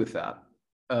disagree with that,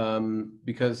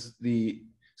 because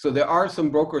there are some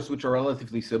brokers which are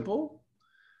relatively simple.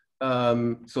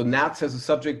 So NATS has a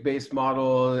subject-based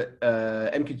model.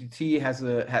 MQTT has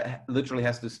literally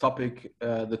has this topic,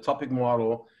 the topic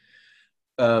model,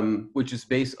 which is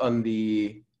based on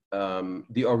the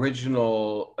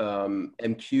original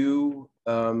MQ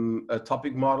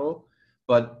topic model.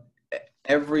 But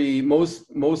most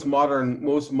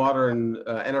modern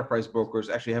enterprise brokers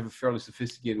actually have a fairly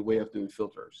sophisticated way of doing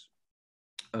filters.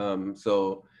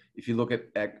 So if you look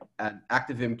at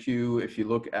ActiveMQ, if you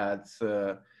look at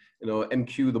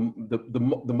MQ,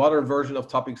 the modern version of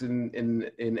topics in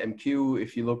MQ,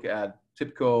 if you look at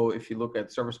TIBCO, if you look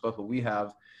at Service Bus, what we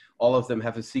have, all of them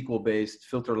have a SQL-based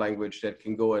filter language that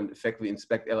can go and effectively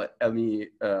inspect any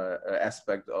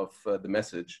aspect of the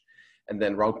message, and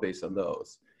then route based on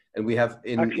those. And we have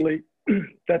actually,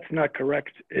 that's not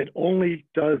correct. It only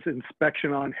does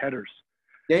inspection on headers.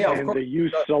 Yeah, and they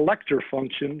use selector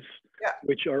functions,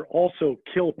 which are also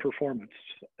kill performance,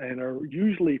 and are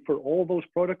usually, for all those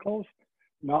protocols,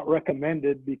 not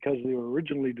recommended, because they were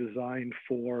originally designed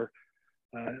for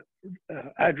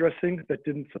addressing that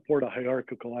didn't support a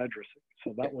hierarchical addressing.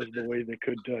 So that was the way they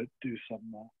could do some.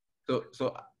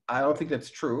 So I don't think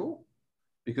that's true,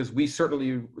 because we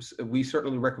certainly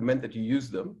recommend that you use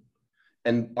them,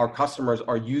 and our customers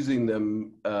are using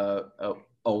them a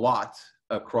lot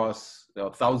across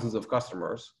thousands of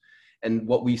customers. And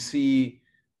what we see,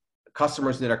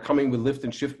 customers that are coming with lift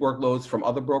and shift workloads from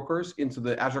other brokers into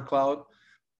the Azure cloud,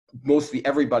 mostly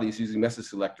everybody's using message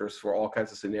selectors for all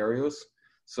kinds of scenarios.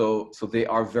 So they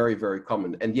are very, very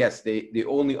common. And yes, they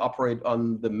only operate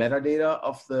on the metadata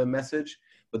of the message,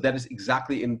 but that is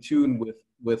exactly in tune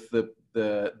with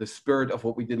the spirit of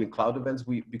what we did in cloud events,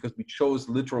 because we chose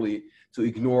literally to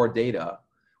ignore data,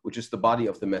 which is the body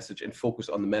of the message, and focus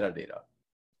on the metadata.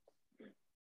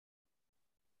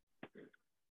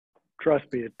 Trust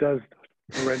me, it does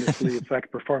horrendously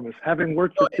affect performance. Having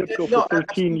worked with TIBCO for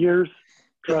 13 years,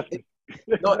 trust me.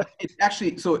 No, it's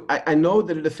actually, so I know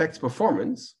that it affects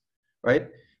performance, right?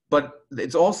 But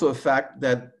it's also a fact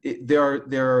that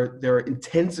they're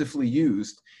intensively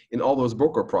used in all those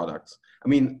broker products. I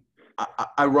mean,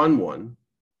 I run one,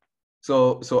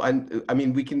 so I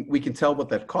mean we can tell what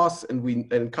that costs,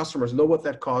 and customers know what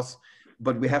that costs,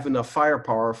 but we have enough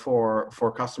firepower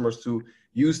for customers to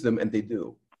use them, and they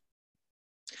do.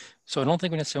 So I don't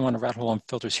think we necessarily want to rat hole on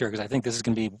filters here, because I think this is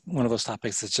going to be one of those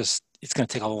topics that's just, it's going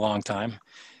to take a long time.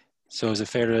 So is it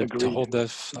fair to hold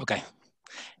this? Okay.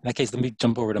 In that case, let me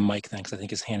jump over to Mike then, because I think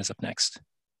his hand is up next.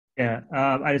 Yeah,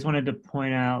 I just wanted to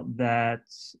point out that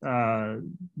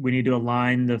we need to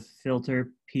align the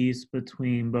filter piece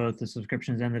between both the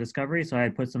subscriptions and the discovery. So I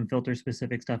put some filter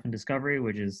specific stuff in discovery,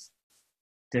 which is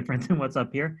different than what's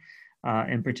up here.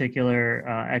 In particular,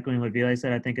 echoing what Ville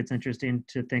said, I think it's interesting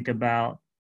to think about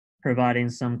providing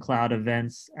some cloud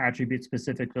events attribute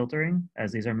specific filtering,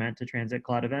 as these are meant to transit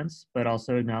cloud events, but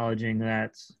also acknowledging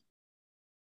that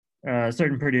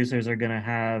certain producers are going to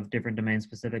have different domain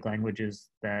specific languages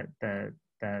that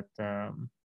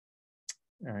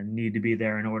need to be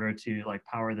there in order to like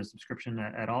power the subscription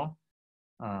at all.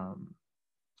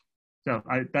 So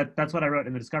that's what I wrote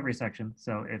in the discovery section.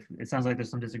 So if it sounds like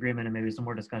there's some disagreement and maybe some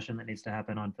more discussion that needs to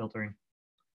happen on filtering.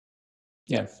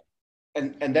 Yes.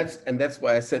 And that's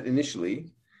why I said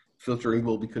initially, filtering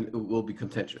will be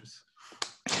contentious.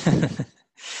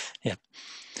 Yeah,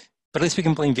 but at least we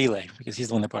can blame Ville, because he's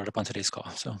the one that brought it up on today's call.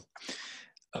 So,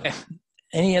 okay,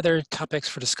 any other topics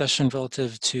for discussion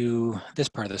relative to this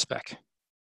part of the spec?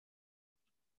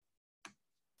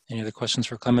 Any other questions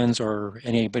for Clemens, or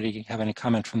anybody have any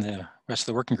comment from the rest of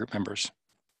the working group members?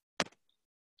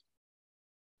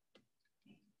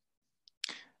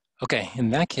 Okay, in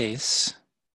that case,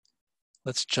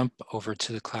 let's jump over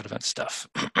to the cloud event stuff.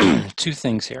 Two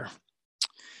things here.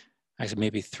 Actually,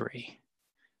 maybe three.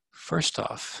 First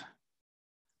off,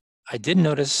 I did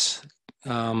notice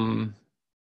that,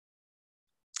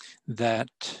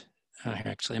 here,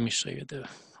 actually, let me show you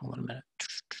hold on a minute.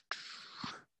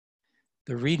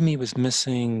 The README was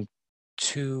missing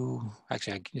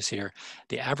actually, I can see here,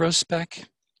 the Avro spec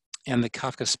and the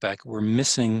Kafka spec were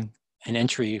missing an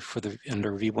entry for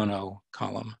under V10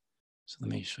 column. So let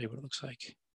me show you what it looks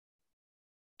like.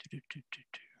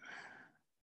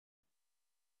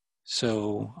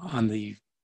 So on the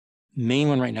main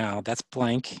one right now, that's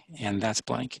blank and that's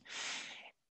blank.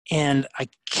 And I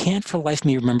can't for the life of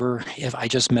me remember if I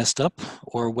just messed up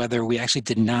or whether we actually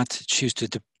did not choose to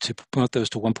promote those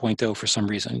to 1.0 for some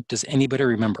reason. Does anybody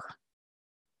remember?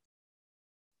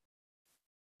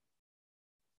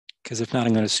 Because if not,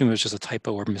 I'm going to assume it was just a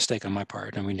typo or mistake on my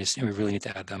part, and we really need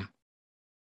to add them.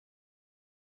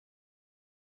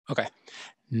 Okay,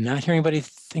 not hearing anybody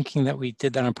thinking that we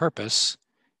did that on purpose.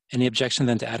 Any objection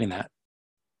then to adding that?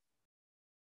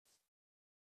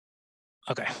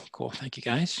 Okay, cool. Thank you,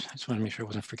 guys. I just want to make sure I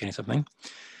wasn't forgetting something.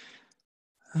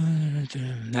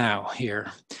 Now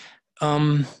here,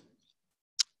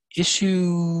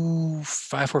 issue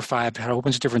 545 had a whole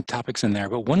bunch of different topics in there,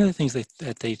 but one of the things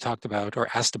that they talked about or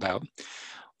asked about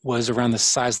was around the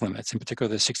size limits, in particular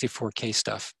the 64K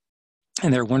stuff.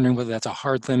 And they're wondering whether that's a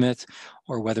hard limit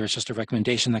or whether it's just a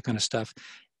recommendation, that kind of stuff.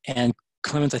 And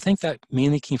Clemens, I think that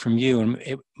mainly came from you.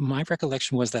 And my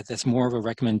recollection was that that's more of a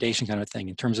recommendation kind of thing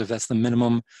in terms of that's the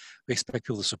minimum we expect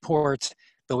people to support.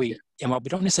 But while we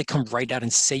don't necessarily come right out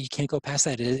and say you can't go past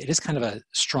that, it is kind of a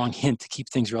strong hint to keep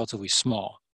things relatively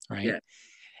small, right? Yeah.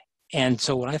 And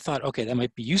so what I thought, okay, that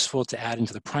might be useful to add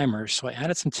into the primer. So I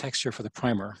added some text here for the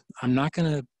primer. I'm not going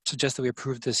to suggest that we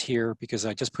approve this here because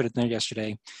I just put it in there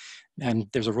yesterday. And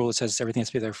there's a rule that says everything has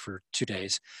to be there for 2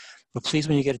 days. But please,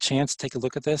 when you get a chance, take a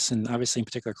look at this. And obviously, in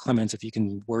particular, Clemens, if you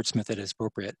can wordsmith it as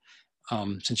appropriate,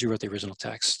 since you wrote the original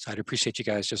text. I'd appreciate you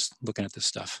guys just looking at this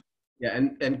stuff. Yeah,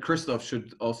 and Christoph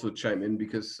should also chime in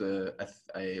because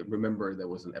I remember there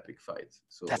was an epic fight.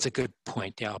 So that's a good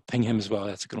point. Yeah, I'll ping him as well.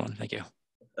 That's a good one. Thank you.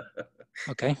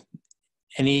 Okay.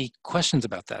 Any questions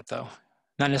about that, though?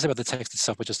 Not necessarily about the text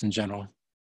itself, but just in general.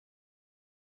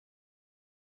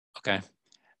 Okay.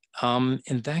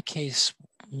 In that case,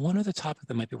 one other topic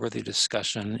that might be worthy of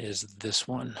discussion is this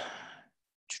one.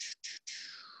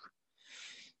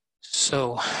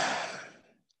 So,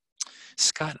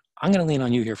 Scott, I'm going to lean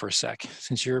on you here for a sec,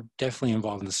 since you're definitely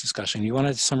involved in this discussion. You want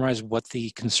to summarize what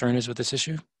the concern is with this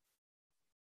issue?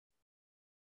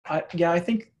 Yeah, I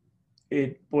think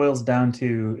it boils down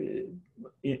to,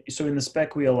 so in the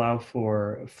spec, we allow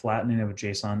for flattening of a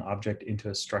JSON object into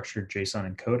a structured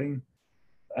JSON encoding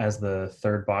as the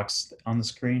third box on the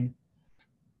screen.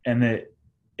 And it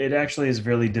actually is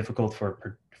really difficult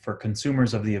for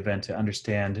consumers of the event to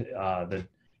understand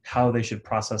how they should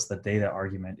process the data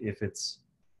argument if it's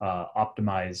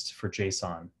optimized for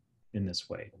JSON in this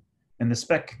way. And the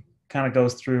spec kind of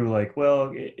goes through like,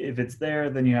 well, if it's there,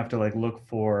 then you have to like look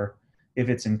for, if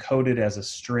it's encoded as a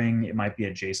string, it might be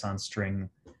a JSON string.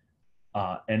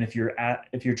 And if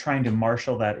you're trying to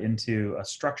marshal that into a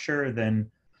structure,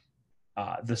 then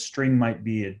the string might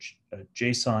be a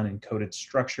JSON encoded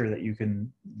structure that you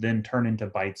can then turn into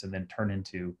bytes and then turn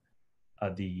into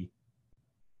an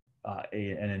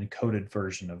encoded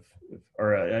version of,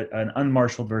 or an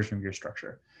unmarshaled version of your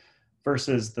structure.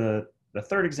 Versus the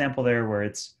third example there, where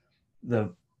it's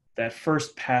that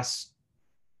first pass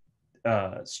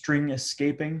string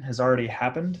escaping has already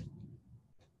happened.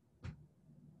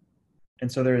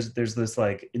 And so there's this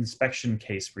like inspection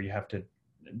case where you have to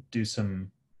do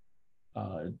some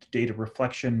data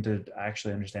reflection to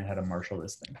actually understand how to marshal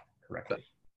this thing correctly.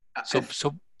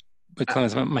 But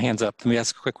Clemens, my hand's up. Let me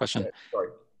ask a quick question.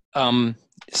 Sorry.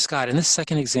 Scott, in this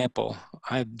second example,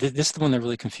 this is the one that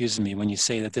really confuses me when you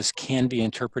say that this can be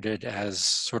interpreted as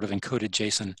sort of encoded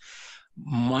JSON.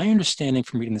 My understanding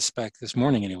from reading the spec this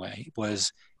morning anyway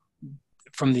was,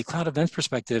 from the cloud events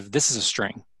perspective, this is a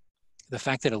string. The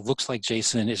fact that it looks like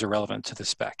JSON is irrelevant to the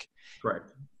spec.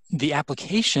 Correct. The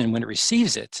application, when it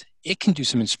receives it, it can do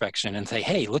some inspection and say,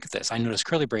 hey, look at this. I notice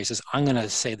curly braces. I'm going to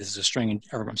say this is a string,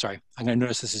 or I'm sorry, I'm going to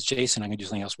notice this is JSON. I'm going to do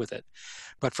something else with it.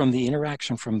 But from the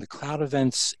interaction from the cloud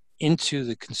events into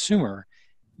the consumer,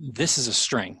 this is a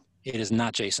string. It is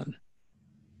not JSON.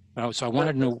 So I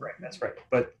wanted to know. That's right.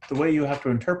 But the way you have to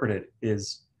interpret it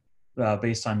is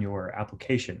based on your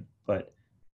application. But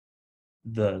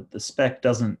the spec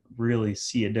doesn't really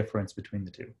see a difference between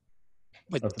the two.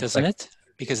 But doesn't it?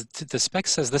 Because the spec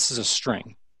says this is a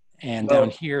string, and down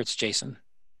here it's JSON.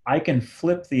 I can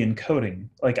flip the encoding.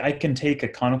 Like I can take a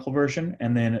canonical version,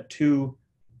 and then two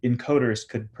encoders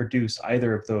could produce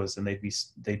either of those, and they'd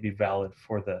be valid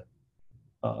for the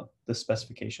the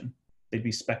specification. They'd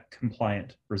be spec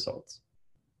compliant results.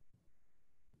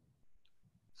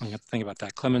 I have to think about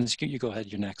that. Clemens, you go ahead.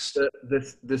 You're next.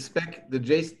 The spec, the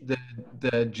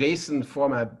JSON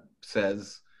format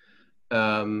says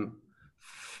the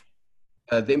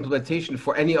implementation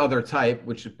for any other type,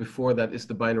 which before that is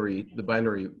the binary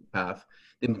path.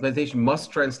 The implementation must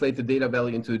translate the data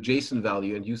value into a JSON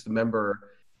value and use the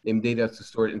member name data to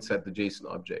store it inside the JSON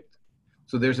object.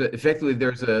 So there's an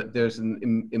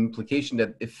implication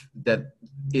that that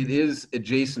it is a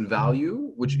JSON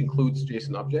value, which includes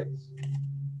JSON objects,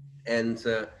 and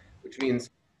which means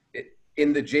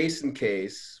in the JSON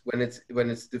case, when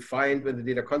it's defined, when the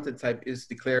data content type is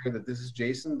declaring that this is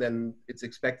JSON, then it's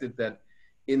expected that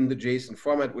in the JSON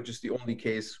format, which is the only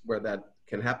case where that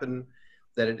can happen,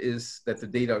 that the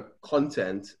data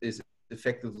content is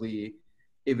effectively,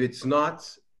 if it's not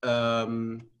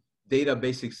data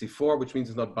base 64, which means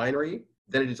it's not binary,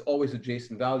 then it is always a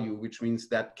JSON value, which means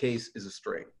that case is a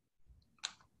string.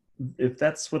 If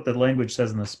that's what the language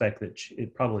says in the spec, that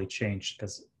it probably changed,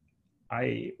 because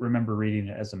I remember reading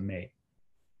it as a may.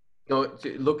 No,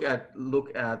 look at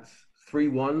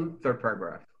 3.1, third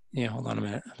paragraph. Yeah, hold on a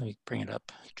minute. Let me bring it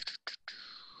up.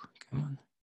 Come on.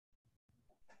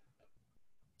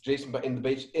 JSON, but in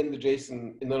the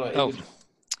JSON, Oh,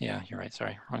 yeah, you're right.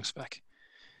 Sorry, wrong spec.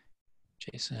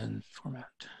 JSON format.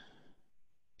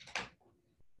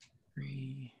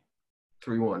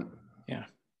 3.1. Yeah.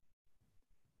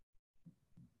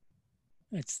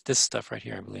 It's this stuff right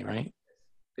here, I believe, right?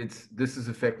 This is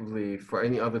effectively for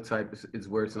any other type is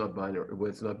where it's not binary. Where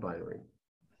it's not binary.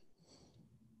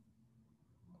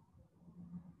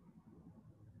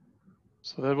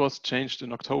 So that was changed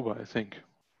in October, I think,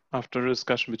 after a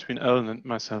discussion between Ellen and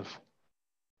myself.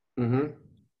 Mm-hmm.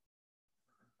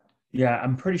 Yeah,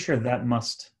 I'm pretty sure that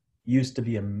used to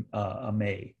be a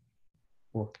may.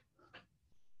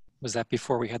 Was that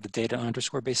before we had the data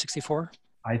underscore base 64?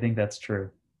 I think that's true.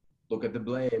 Look at the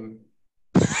blame.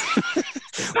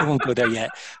 We won't go there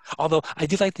yet. Although I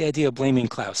do like the idea of blaming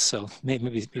Klaus, so maybe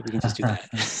we can just do that.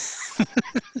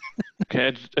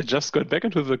 Okay, I just got back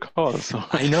into the call, so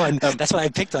I know, and that's why I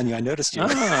picked on you. I noticed you.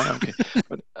 Okay.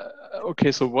 But,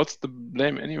 okay, so what's the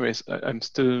blame, anyways? I'm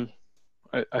still.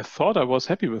 I thought I was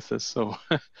happy with this, so.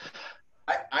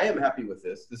 I am happy with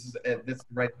this. This is that's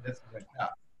the right path.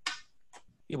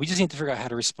 Yeah, we just need to figure out how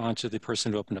to respond to the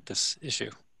person who opened up this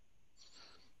issue.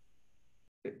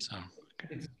 So.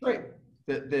 It's right.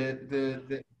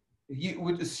 You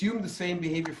would assume the same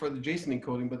behavior for the JSON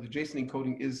encoding, but the JSON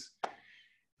encoding is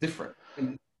different,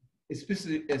 and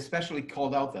especially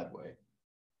called out that way.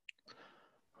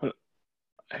 Well,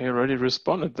 I already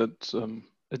responded that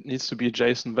it needs to be a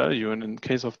JSON value, and in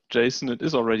case of JSON, it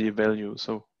is already a value.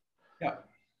 So yeah,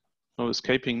 no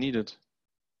escaping needed.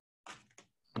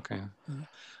 Okay.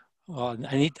 Well,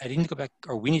 I need to go back,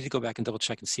 or we need to go back and double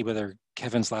check and see whether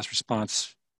Kevin's last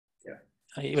response.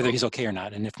 Whether he's okay or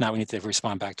not, and if not, we need to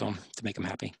respond back to him to make him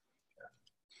happy.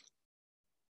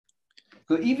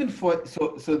 So even for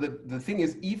the thing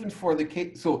is, even for the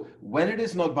case, so when it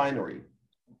is not binary,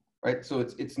 right? So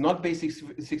it's not base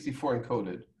 64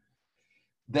 encoded,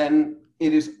 then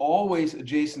it is always a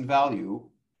JSON value,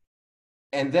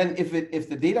 and then if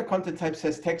the data content type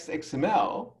says text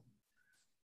XML,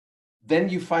 then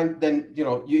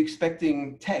you're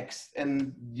expecting text,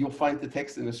 and you'll find the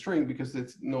text in a string because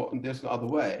there's no other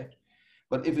way.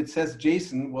 But if it says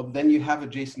JSON, well, then you have a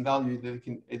JSON value that it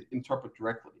can interpret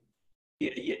directly.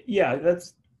 Yeah,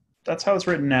 that's how it's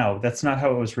written now. That's not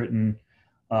how it was written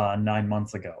 9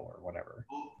 months ago or whatever.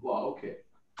 Oh, well, okay.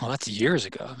 Well, that's years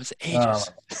ago. It was ages.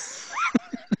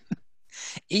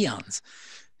 Eons.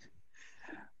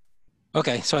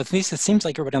 Okay, so at least it seems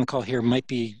like everybody on the call here might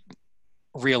be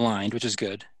realigned, which is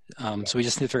good. So we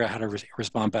just need to figure out how to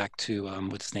respond back to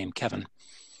what's his name, Kevin.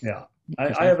 Yeah,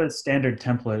 I have a standard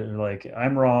template like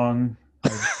I'm wrong, I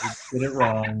did it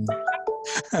wrong.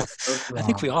 I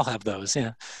think we all have those.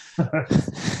 Yeah.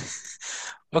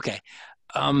 Okay.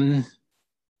 I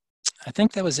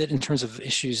think that was it in terms of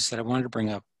issues that I wanted to bring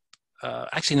up.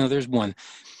 Actually, no, there's one.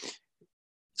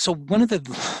 So one of the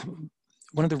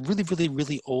really, really,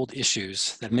 really old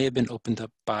issues that may have been opened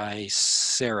up by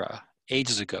Sarah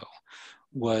ages ago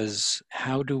was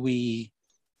how do we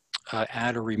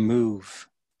add or remove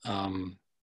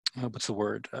what's the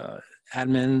word,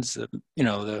 admins,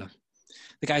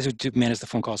 the guys who do manage the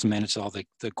phone calls and manage all the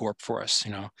GORP for us,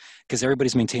 because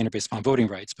everybody's maintainer based upon voting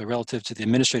rights, but relative to the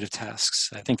administrative tasks,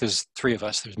 I think there's 3 of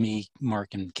us. There's me,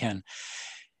 Mark, and Ken.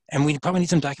 And we probably need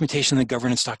some documentation in the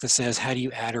governance doc that says, how do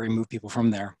you add or remove people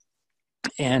from there?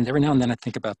 And every now and then I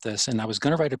think about this, and I was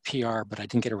going to write a PR, but I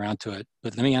didn't get around to it.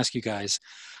 But let me ask you guys,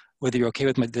 whether you're okay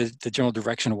with the general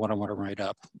direction of what I want to write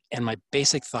up. And my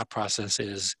basic thought process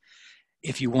is,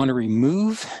 if you want to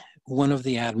remove one of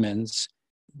the admins,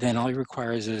 then all it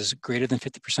requires is greater than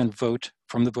 50% vote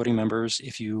from the voting members.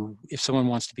 If someone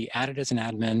wants to be added as an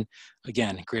admin,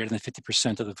 again, greater than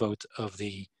 50% of the vote of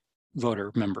the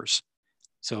voter members.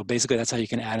 So basically that's how you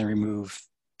can add and remove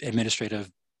administrative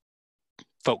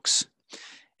folks.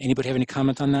 Anybody have any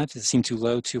comment on that? Does it seem too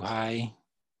low, too high,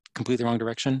 completely wrong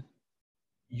direction?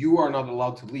 You are not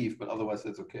allowed to leave, but otherwise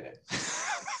it's okay.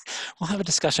 We'll have a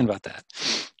discussion about that.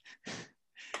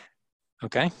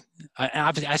 Okay.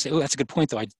 I say, oh, that's a good point,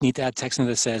 though. I need to add text in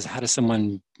that says, how does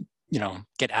someone,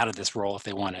 get out of this role if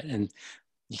they want it? And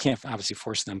you can't obviously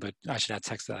force them, but I should add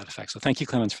text to that effect. So thank you,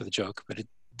 Clemens, for the joke, but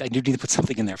I do need to put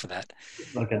something in there for that.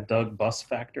 Like a Doug Bus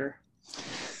factor.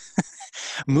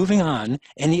 Moving on,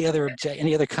 any other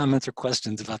comments or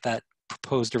questions about that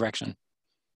proposed direction?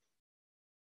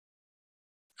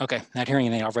 Okay, not hearing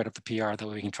anything, I'll write up the PR, that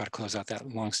way we can try to close out that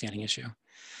long-standing issue.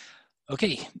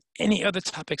 Okay, any other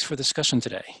topics for discussion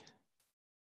today?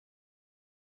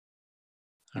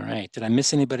 All right, did I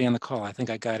miss anybody on the call? I think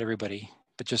I got everybody,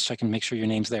 but just so I can make sure your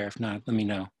name's there. If not, let me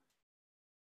know.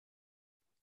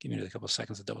 Give me a couple of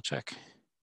seconds to double check.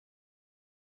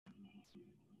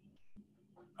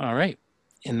 All right,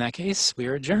 in that case, we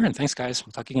are adjourned. Thanks, guys.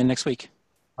 We'll talk again next week.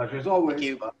 Pleasure as always. Thank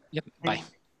you. Yep, bye.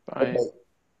 Bye.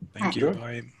 Thank you.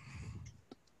 Bye.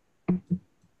 Bye.